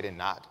what's right and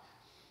not,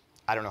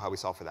 I don't know how we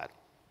solve for that.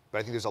 But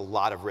I think there's a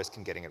lot of risk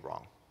in getting it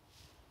wrong.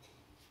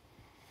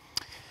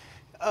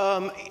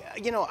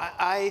 You know,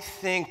 I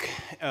think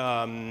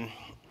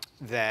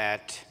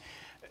that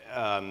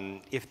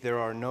if there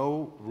are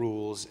no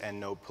rules and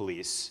no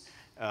police,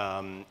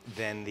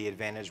 then the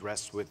advantage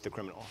rests with the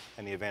criminal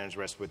and the advantage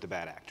rests with the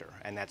bad actor.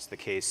 And that's the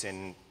case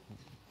in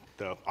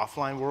the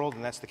offline world,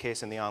 and that's the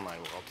case in the online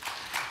world.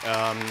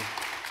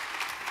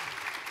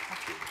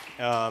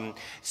 you.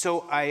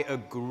 So I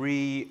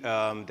agree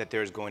that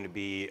there's going to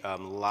be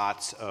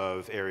lots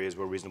of areas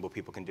where reasonable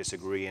people can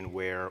disagree, and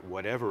where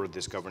whatever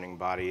this governing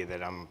body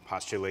that I'm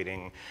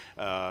postulating,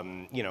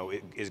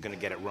 is going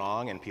to get it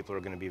wrong, and people are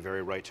going to be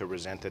very right to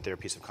resent that their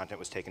piece of content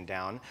was taken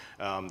down.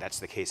 That's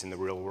the case in the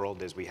real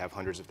world, as we have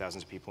hundreds of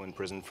thousands of people in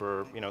prison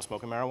for,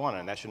 smoking marijuana,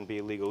 and that shouldn't be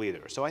illegal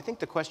either. So I think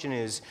the question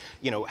is,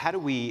 how do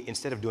we,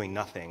 instead of doing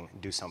nothing,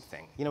 do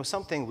something?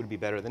 Something would be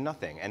better than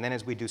nothing. And then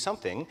as we do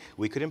something,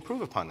 we could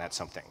improve upon that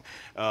something.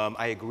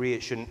 I agree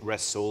it shouldn't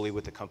rest solely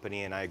with the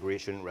company, and I agree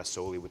it shouldn't rest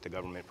solely with the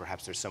government.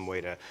 Perhaps there's some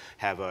way to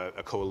have a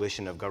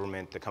coalition of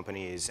government, the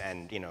companies,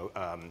 and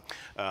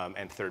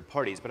and third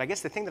parties. But I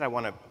guess the thing that I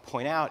want to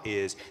point out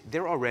is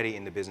they're already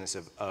in the business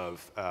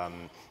of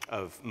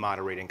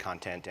moderating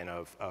content and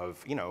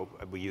of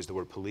we use the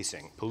word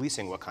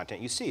policing what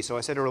content you see. So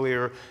I said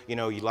earlier, you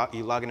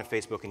log into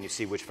Facebook and you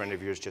see which friend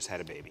of yours just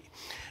had a baby.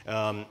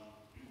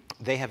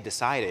 They have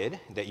decided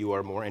that you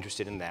are more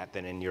interested in that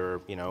than in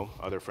your,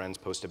 other friends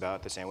post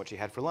about the sandwich you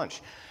had for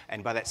lunch.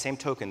 And by that same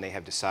token, they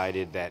have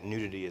decided that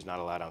nudity is not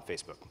allowed on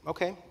Facebook.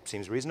 Okay,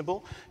 seems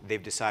reasonable.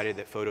 They've decided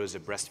that photos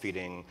of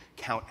breastfeeding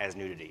count as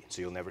nudity,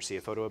 so you'll never see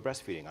a photo of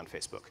breastfeeding on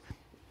Facebook.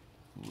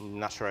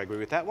 Not sure I agree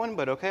with that one,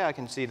 but okay, I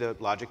can see the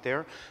logic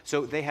there.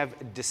 So they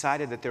have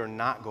decided that they're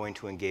not going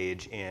to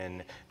engage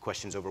in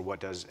questions over what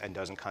does and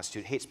doesn't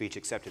constitute hate speech,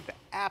 except at the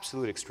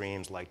absolute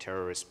extremes like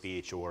terrorist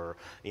speech or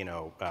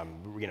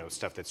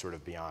stuff that's sort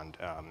of beyond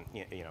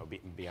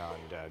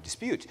beyond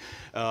dispute.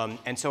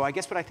 And so I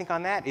guess what I think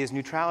on that is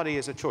neutrality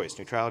is a choice.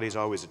 Neutrality is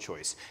always a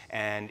choice.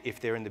 And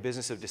if they're in the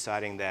business of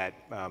deciding that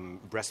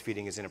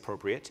breastfeeding is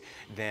inappropriate,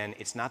 then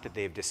it's not that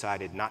they've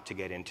decided not to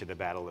get into the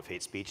battle of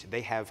hate speech.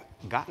 They have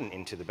gotten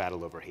into the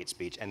battle over hate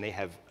speech, and they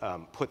have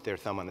put their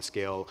thumb on the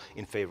scale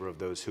in favor of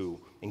those who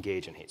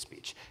engage in hate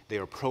speech. They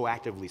are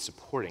proactively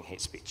supporting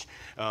hate speech.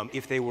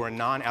 If they were a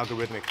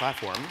non-algorithmic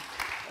platform,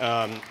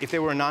 if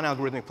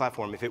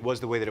it was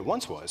the way that it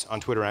once was on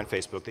Twitter and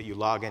Facebook, that you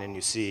log in and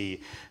you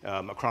see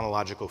a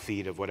chronological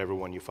feed of what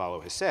everyone you follow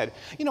has said,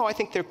 I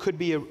think there could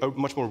be a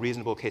much more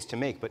reasonable case to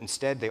make, but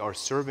instead they are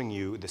serving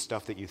you the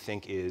stuff that you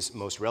think is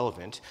most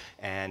relevant,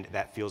 and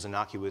that feels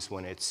innocuous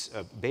when it's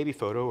a baby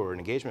photo or an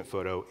engagement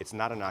photo. It's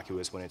not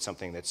innocuous when it's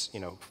something that's,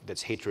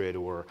 that's hatred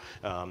or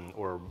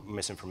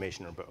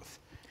misinformation or both.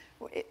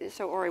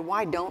 So, Ori,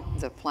 why don't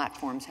the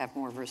platforms have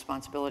more of a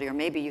responsibility? Or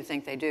maybe you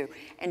think they do.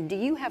 And do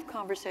you have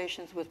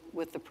conversations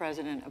with the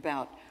president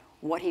about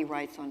what he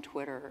writes on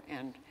Twitter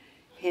and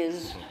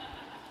his...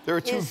 There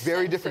are two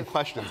very different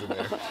questions in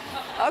there.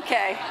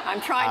 Okay, I'm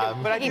trying to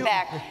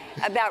piggyback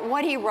about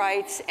what he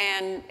writes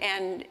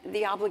and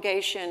the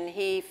obligation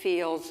he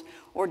feels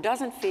or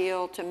doesn't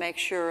feel to make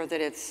sure that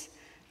it's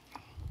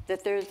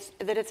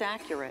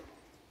accurate.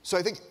 So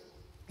I think,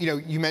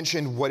 you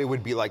mentioned what it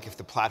would be like if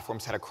the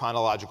platforms had a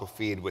chronological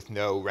feed with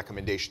no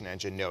recommendation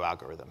engine, no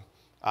algorithm.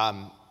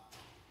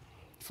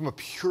 From a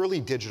purely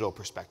digital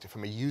perspective,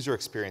 from a user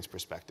experience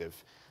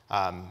perspective,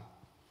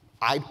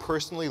 I'd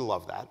personally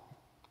love that.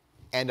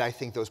 And I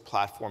think those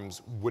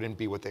platforms wouldn't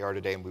be what they are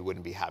today, and we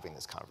wouldn't be having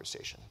this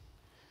conversation.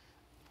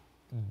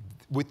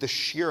 With the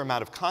sheer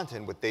amount of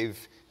content, what they've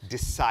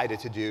decided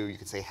to do, you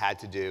could say had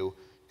to do,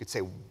 you could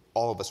say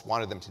all of us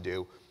wanted them to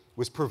do,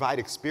 was provide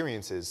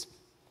experiences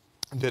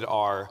that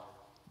are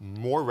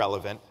more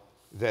relevant,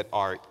 that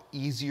are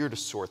easier to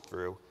sort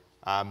through.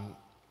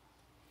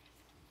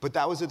 But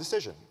that was a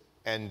decision.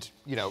 And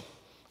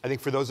I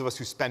think for those of us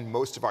who spend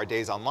most of our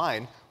days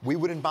online, we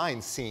wouldn't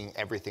mind seeing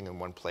everything in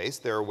one place.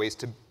 There are ways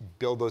to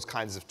build those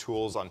kinds of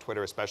tools on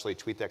Twitter, especially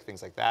TweetDeck,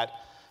 things like that.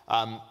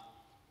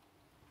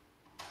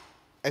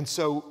 And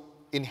so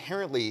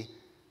inherently,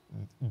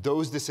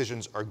 those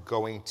decisions are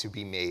going to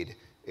be made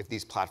if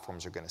these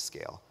platforms are going to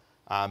scale.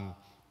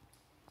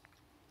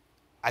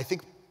 I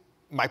think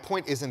my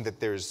point isn't that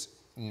there's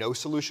no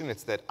solution,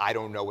 it's that I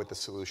don't know what the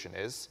solution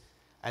is,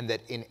 and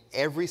that in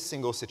every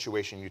single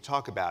situation you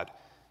talk about,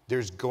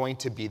 there's going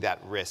to be that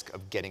risk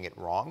of getting it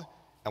wrong,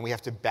 and we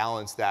have to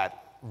balance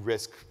that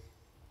risk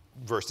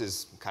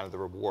versus kind of the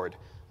reward.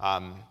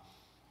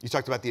 You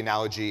talked about the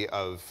analogy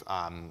of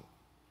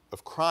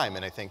crime,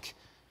 and I think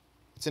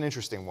it's an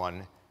interesting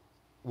one.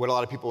 What a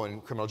lot of people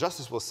in criminal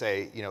justice will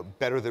say,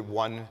 better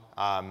than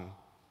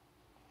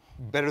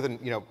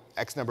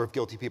X number of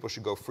guilty people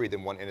should go free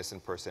than one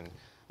innocent person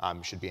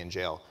should be in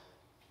jail.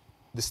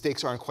 The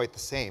stakes aren't quite the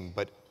same,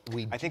 but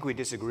I think we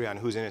disagree on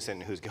who's innocent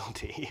and who's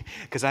guilty,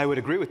 because I would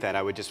agree with that.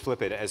 I would just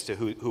flip it as to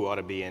who ought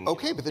to be in.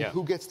 Okay, but then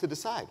who gets to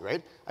decide,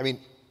 right? I mean,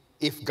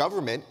 if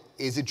government,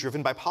 is it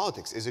driven by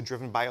politics? Is it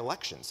driven by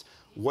elections?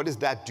 What does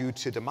that do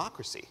to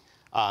democracy?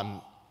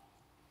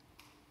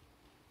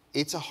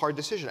 It's a hard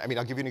decision. I mean,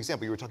 I'll give you an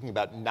example. You were talking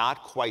about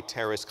not quite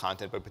terrorist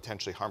content, but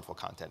potentially harmful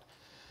content.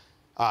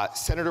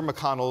 Senator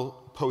McConnell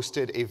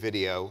posted a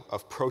video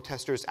of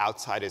protesters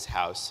outside his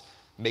house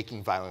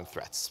making violent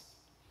threats.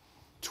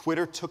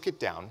 Twitter took it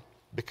down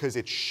because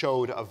it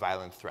showed a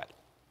violent threat.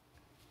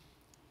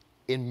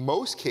 In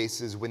most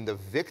cases, when the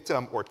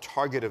victim or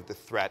target of the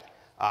threat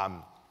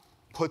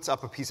puts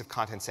up a piece of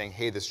content saying,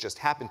 hey, this just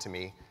happened to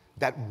me,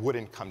 that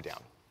wouldn't come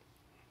down.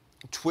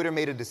 Twitter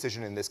made a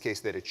decision in this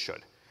case that it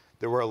should.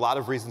 There were a lot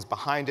of reasons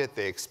behind it.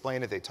 They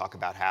explain it. They talk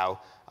about how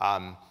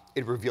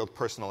it revealed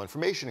personal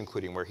information,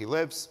 including where he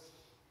lives.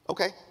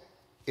 Okay.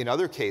 In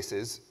other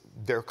cases,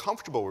 they're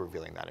comfortable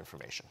revealing that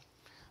information.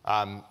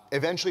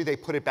 Eventually, they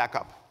put it back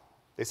up.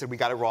 They said, we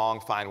got it wrong,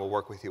 fine, we'll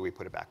work with you, we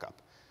put it back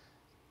up.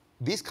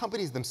 These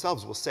companies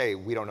themselves will say,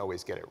 we don't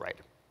always get it right.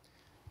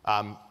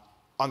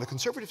 On the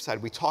conservative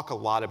side, we talk a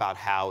lot about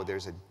how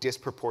there's a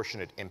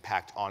disproportionate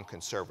impact on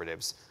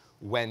conservatives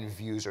when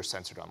views are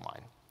censored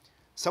online.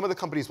 Some of the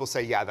companies will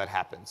say, yeah, that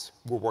happens,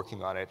 we're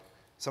working on it.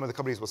 Some of the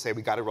companies will say,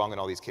 we got it wrong in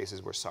all these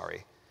cases, we're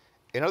sorry.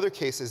 In other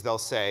cases, they'll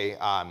say,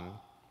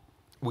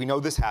 we know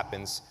this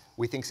happens,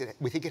 we think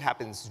it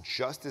happens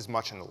just as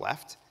much on the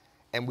left,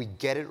 and we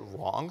get it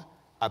wrong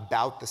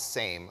about the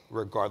same,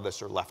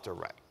 regardless or left or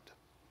right.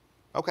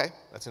 Okay,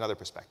 that's another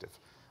perspective.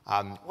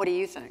 What do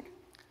you think?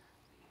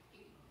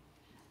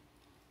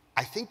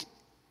 I think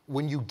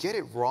when you get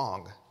it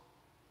wrong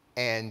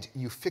and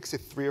you fix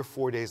it 3 or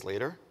 4 days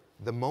later,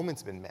 the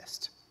moment's been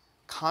missed.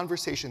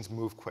 Conversations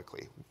move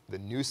quickly. The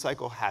news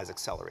cycle has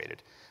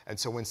accelerated. And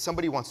so when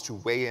somebody wants to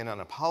weigh in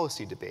on a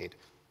policy debate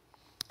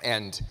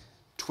and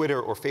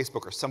Twitter or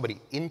Facebook or somebody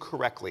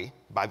incorrectly,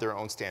 by their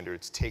own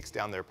standards, takes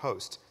down their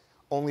post,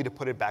 only to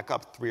put it back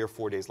up 3 or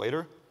 4 days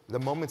later, the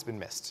moment's been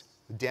missed.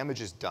 The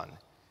damage is done.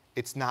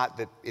 It's not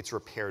that it's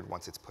repaired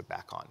once it's put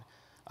back on.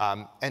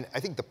 And I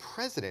think the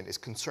president is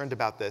concerned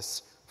about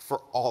this for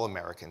all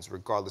Americans,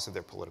 regardless of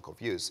their political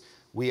views.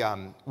 We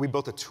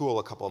built a tool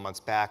a couple of months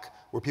back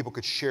where people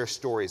could share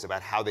stories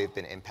about how they've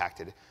been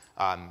impacted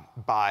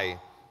by,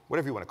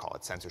 whatever you want to call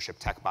it, censorship,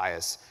 tech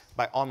bias,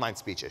 by online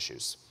speech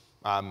issues.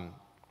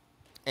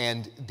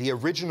 And the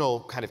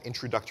original kind of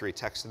introductory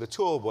text of the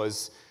tool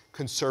was,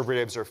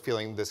 conservatives are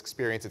feeling this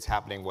experience, it's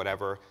happening,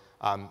 whatever.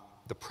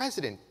 The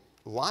president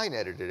line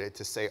edited it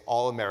to say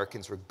all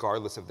Americans,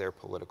 regardless of their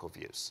political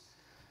views.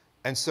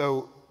 And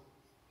so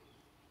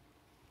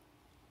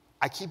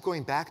I keep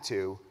going back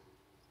to,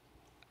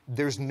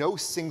 there's no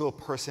single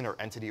person or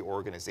entity or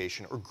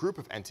organization or group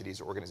of entities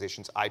or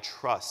organizations I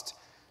trust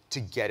to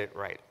get it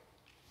right.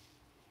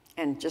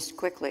 And just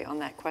quickly on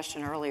that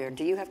question earlier,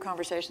 do you have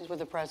conversations with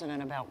the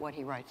president about what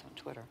he writes on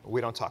Twitter?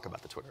 We don't talk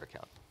about the Twitter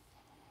account.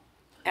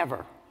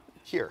 Ever?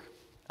 Here.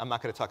 I'm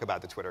not going to talk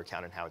about the Twitter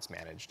account and how it's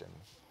managed and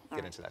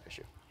get into that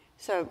issue.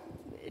 So,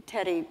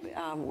 Teddy,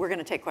 we're going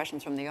to take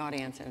questions from the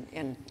audience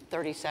in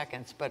 30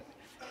 seconds, but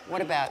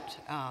what about,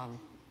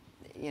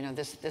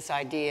 this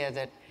idea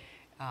that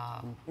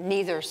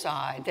neither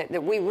side,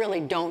 that we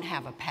really don't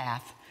have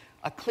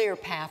a clear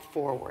path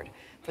forward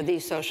for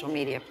these social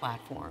media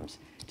platforms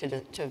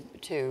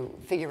to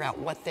figure out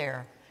what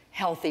their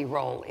healthy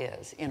role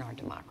is in our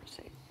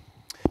democracy?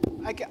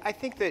 I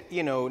think that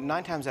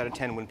 9 times out of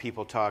 10 when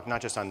people talk,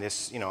 not just on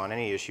this, on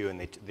any issue, and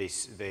they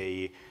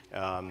say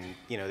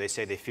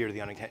they fear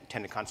the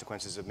unintended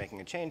consequences of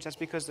making a change, that's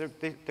because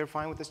they're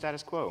fine with the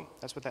status quo.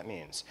 That's what that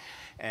means.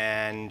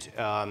 And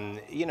I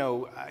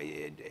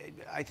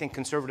think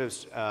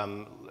conservatives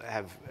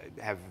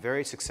have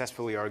very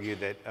successfully argued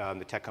that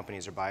the tech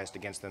companies are biased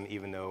against them,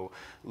 even though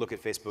look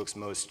at Facebook's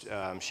most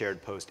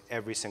shared post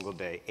every single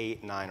day.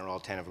 8, 9, or all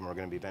 10 of them are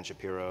going to be Ben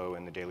Shapiro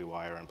and the Daily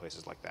Wire and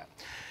places like that.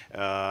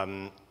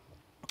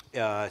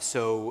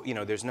 So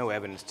there's no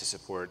evidence to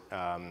support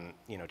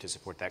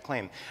that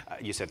claim.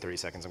 You said 30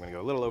 seconds. I'm going to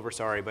go a little over.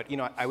 Sorry, but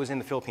I was in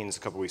the Philippines a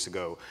couple weeks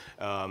ago.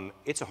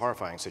 It's a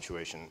horrifying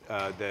situation.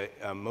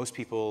 Most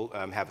people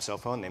have a cell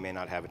phone. They may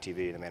not have a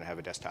TV. They may not have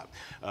a desktop.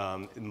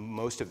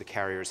 Most of the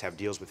carriers have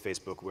deals with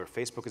Facebook where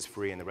Facebook is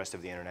free and the rest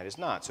of the internet is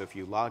not. So if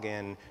you log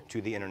in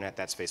to the internet,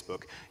 that's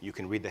Facebook. You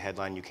can read the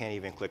headline. You can't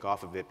even click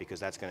off of it because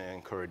that's going to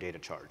incur a data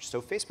charge.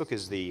 So Facebook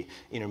is the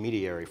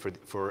intermediary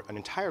for an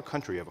entire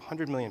country of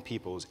 100 million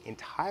people's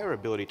entire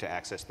ability to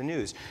access the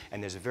news.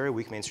 And there's a very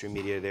weak mainstream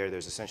media there.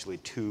 There's essentially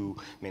 2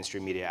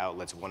 mainstream media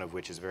outlets, one of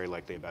which is very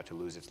likely about to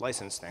lose its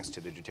license thanks to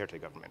the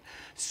Duterte government.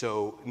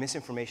 So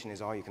misinformation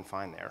is all you can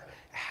find there.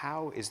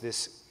 How is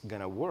this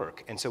going to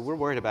work? And so we're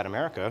worried about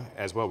America,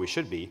 as well we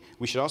should be.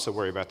 We should also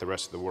worry about the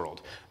rest of the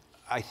world.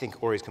 I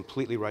think Ori's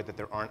completely right that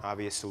there aren't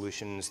obvious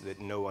solutions, that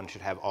no one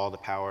should have all the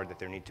power, that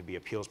there need to be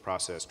appeals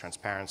process,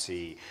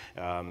 transparency,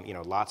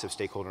 lots of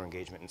stakeholder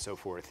engagement and so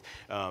forth.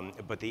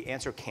 But the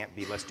answer can't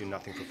be let's do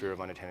nothing for fear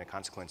of unintended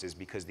consequences,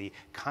 because the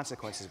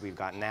consequences we've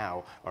got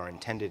now are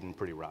intended and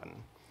pretty rotten.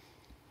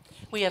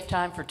 We have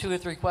time for 2 or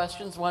 3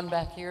 questions, one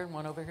back here and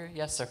one over here.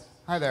 Yes, sir.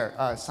 Hi there,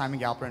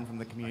 Simon Galperin from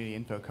the Community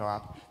Info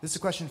Co-op. This is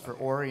a question for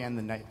Ori and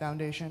the Knight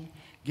Foundation.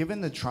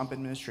 Given the Trump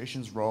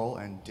administration's role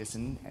in dis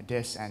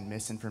and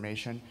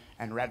misinformation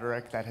and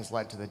rhetoric that has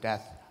led to the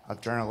death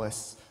of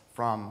journalists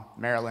from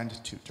Maryland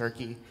to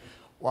Turkey,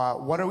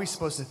 what are we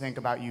supposed to think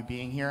about you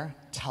being here,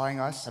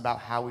 telling us about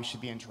how we should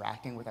be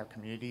interacting with our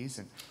communities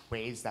in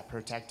ways that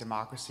protect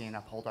democracy and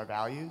uphold our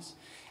values?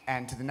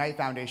 And to the Knight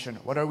Foundation,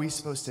 what are we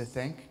supposed to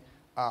think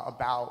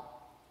about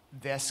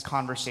this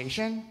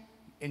conversation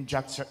in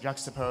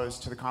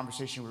juxtaposed to the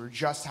conversation we were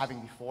just having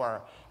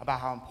before about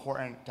how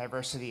important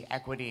diversity,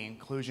 equity,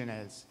 inclusion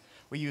is,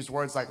 We used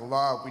words like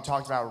love, we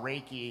talked about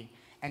Reiki,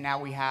 and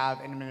now we have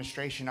an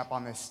administration up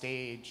on this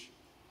stage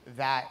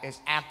that is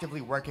actively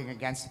working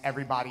against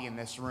everybody in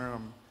this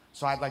room.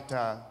 So I'd like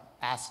to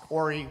ask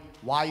Ori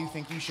why you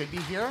think you should be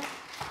here,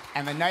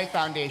 and the Knight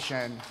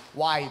Foundation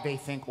why they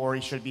think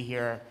Ori should be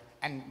here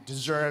and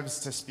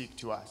deserves to speak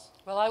to us.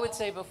 Well, I would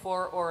say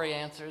before Ori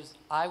answers,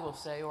 I will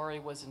say Ori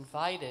was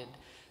invited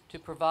to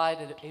provide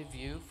a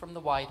view from the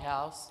White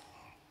House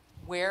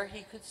where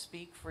he could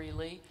speak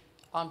freely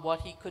on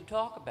what he could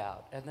talk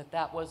about, and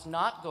that was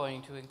not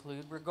going to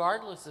include,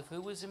 regardless of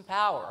who was in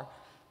power,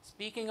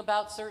 speaking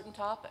about certain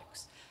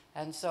topics.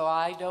 And so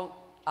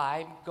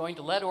I'm going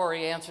to let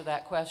Ori answer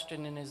that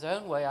question in his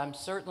own way. I'm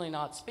certainly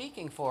not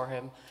speaking for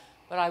him,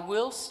 but I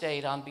will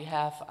state on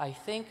behalf, I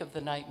think, of the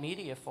Knight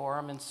Media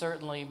Forum, and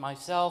certainly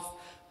myself,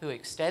 who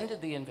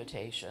extended the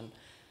invitation,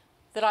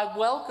 that I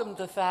welcomed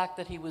the fact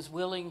that he was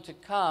willing to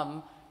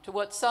come to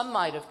what some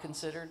might have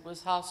considered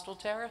was hostile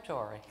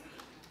territory.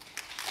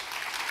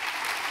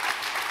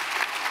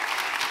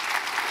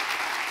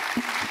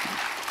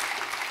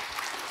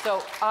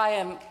 So I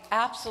am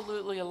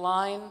absolutely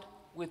aligned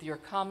with your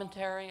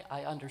commentary.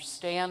 I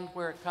understand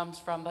where it comes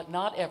from, but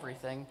not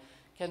everything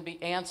can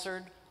be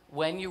answered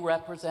when you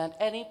represent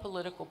any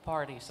political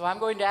party. So I'm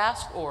going to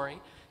ask Ori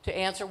to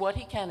answer what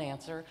he can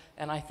answer,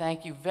 and I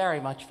thank you very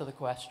much for the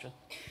question.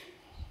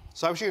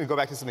 So I was going to go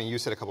back to something you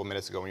said a couple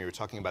minutes ago when you were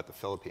talking about the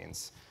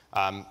Philippines.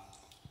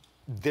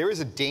 There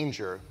is a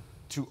danger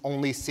to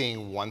only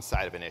seeing one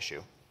side of an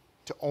issue,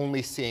 to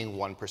only seeing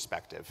one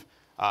perspective,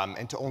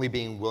 and to only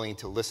being willing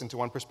to listen to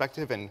one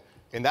perspective, and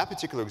in that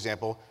particular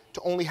example,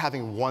 to only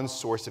having one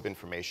source of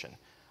information.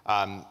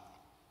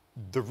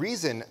 The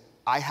reason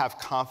I have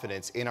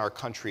confidence in our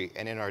country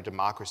and in our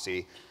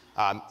democracy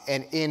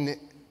and in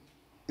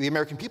the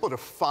American people to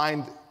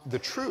find the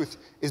truth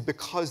is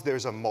because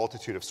there's a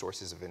multitude of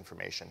sources of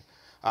information.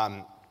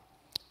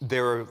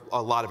 There are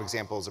a lot of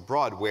examples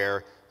abroad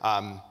where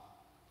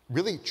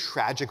really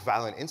tragic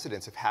violent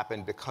incidents have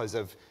happened because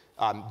of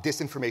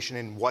disinformation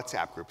in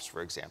WhatsApp groups,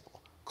 for example.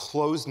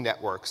 Closed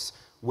networks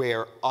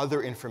where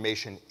other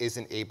information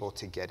isn't able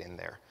to get in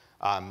there.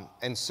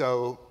 And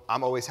so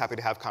I'm always happy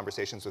to have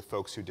conversations with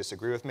folks who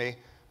disagree with me.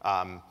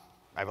 I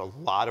have a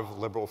lot of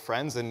liberal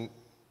friends, and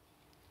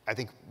I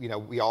think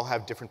we all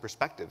have different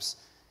perspectives.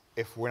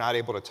 If we're not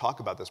able to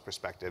talk about those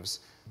perspectives,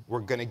 we're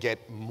going to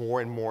get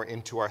more and more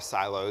into our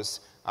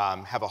silos,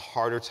 have a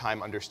harder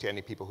time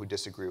understanding people who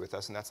disagree with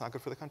us, and that's not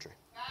good for the country.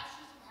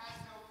 Fascism has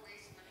no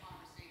place in the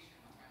conversation.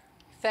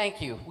 Okay?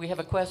 Thank you. We have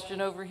a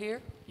question over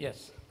here.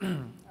 Yes,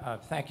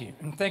 thank you.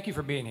 And thank you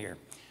for being here.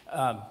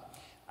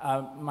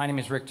 My name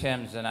is Rick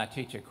Timms, and I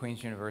teach at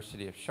Queen's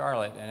University of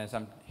Charlotte. And as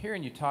I'm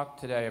hearing you talk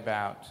today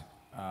about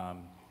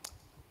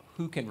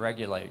who can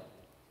regulate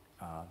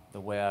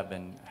the web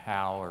and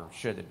how or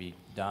should it be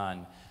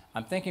done,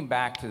 I'm thinking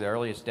back to the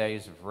earliest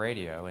days of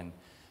radio. And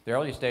the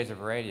earliest days of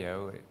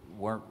radio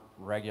weren't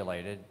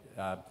regulated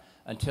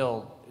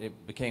until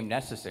it became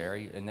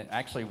necessary, and it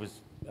actually was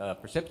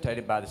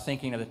precipitated by the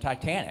sinking of the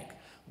Titanic,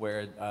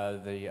 where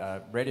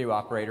the radio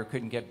operator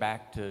couldn't get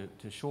back to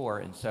shore.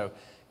 And so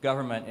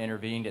government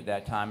intervened at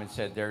that time and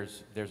said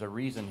there's a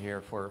reason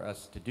here for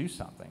us to do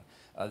something.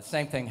 The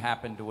same thing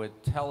happened with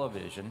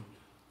television.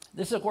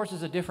 This, of course,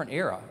 is a different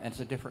era, and it's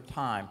a different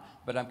time,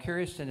 but I'm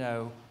curious to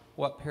know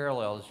what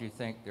parallels you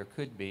think there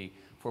could be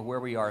for where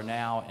we are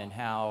now, and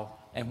how,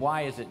 and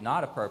why is it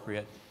not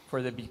appropriate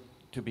for there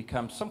to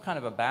become some kind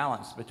of a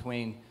balance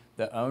between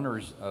the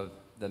owners of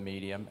the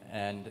medium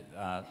and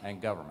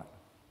government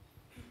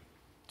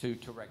to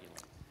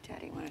regulate?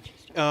 Teddy, why don't you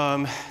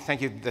start?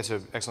 Thank you. That's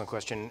an excellent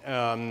question.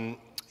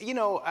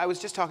 I was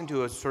just talking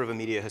to a sort of a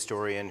media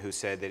historian who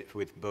said that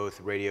with both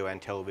radio and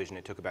television,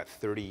 it took about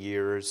 30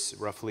 years,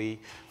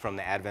 roughly, from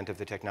the advent of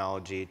the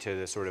technology to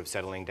the sort of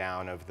settling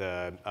down of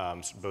the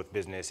both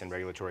business and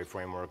regulatory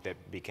framework that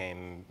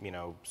became,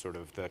 sort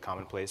of the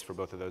commonplace for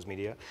both of those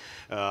media.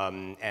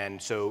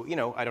 And so,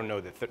 I don't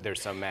know that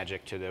there's some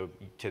magic to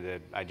the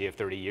idea of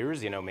 30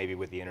 years. Maybe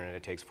with the internet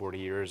it takes 40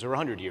 years or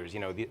 100 years.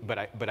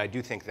 But I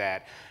do think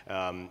that,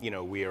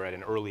 we are at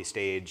an early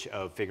stage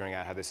of figuring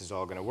out how this is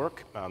all going to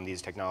work.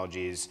 These technologies,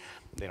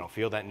 they don't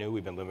feel that new.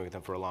 We've been living with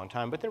them for a long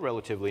time, but they're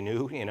relatively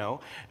new,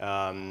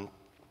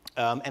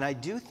 and I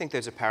do think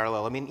there's a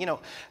parallel. I mean,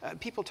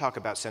 people talk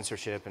about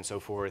censorship and so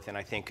forth, and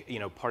I think,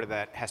 part of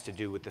that has to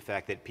do with the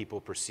fact that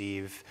people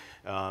perceive,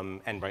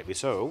 and rightly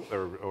so,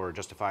 or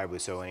justifiably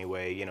so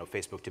anyway,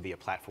 Facebook to be a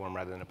platform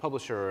rather than a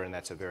publisher, and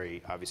that's a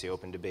very obviously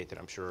open debate that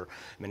I'm sure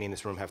many in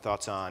this room have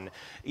thoughts on.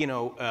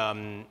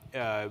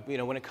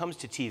 When it comes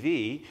to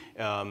TV,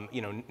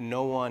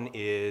 no one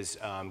is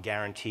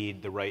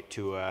guaranteed the right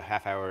to a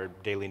half-hour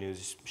daily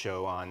news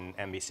show on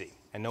NBC.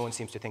 and no one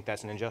seems to think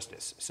that's an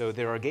injustice. So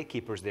there are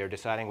gatekeepers there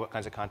deciding what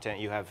kinds of content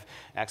you have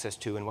access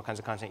to and what kinds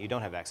of content you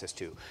don't have access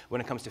to. When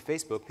it comes to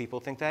Facebook, people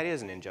think that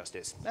is an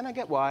injustice. And I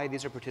get why.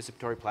 These are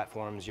participatory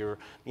platforms. You're,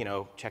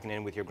 checking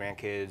in with your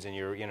grandkids, and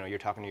you're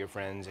talking to your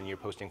friends, and you're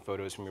posting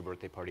photos from your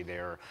birthday party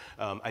there.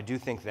 I do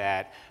think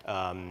that,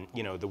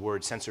 the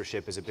word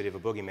censorship is a bit of a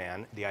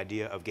boogeyman. The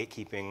idea of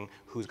gatekeeping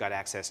who's got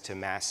access to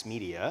mass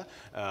media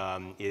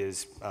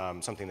is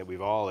something that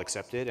we've all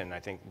accepted, and I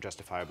think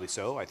justifiably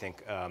so. I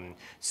think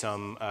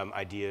some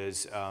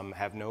ideas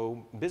have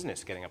no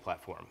business getting a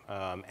platform.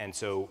 And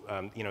so,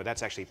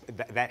 that's actually,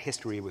 that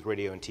history with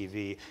radio and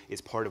TV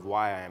is part of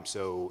why I am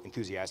so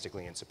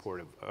enthusiastically in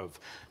support of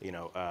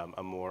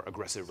a more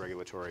aggressive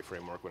regulatory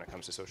framework when it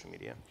comes to social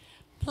media.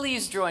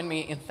 Please join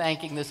me in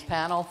thanking this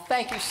panel.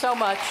 Thank you so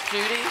much,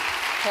 Judy,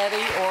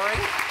 Teddy,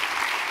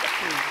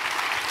 Ori.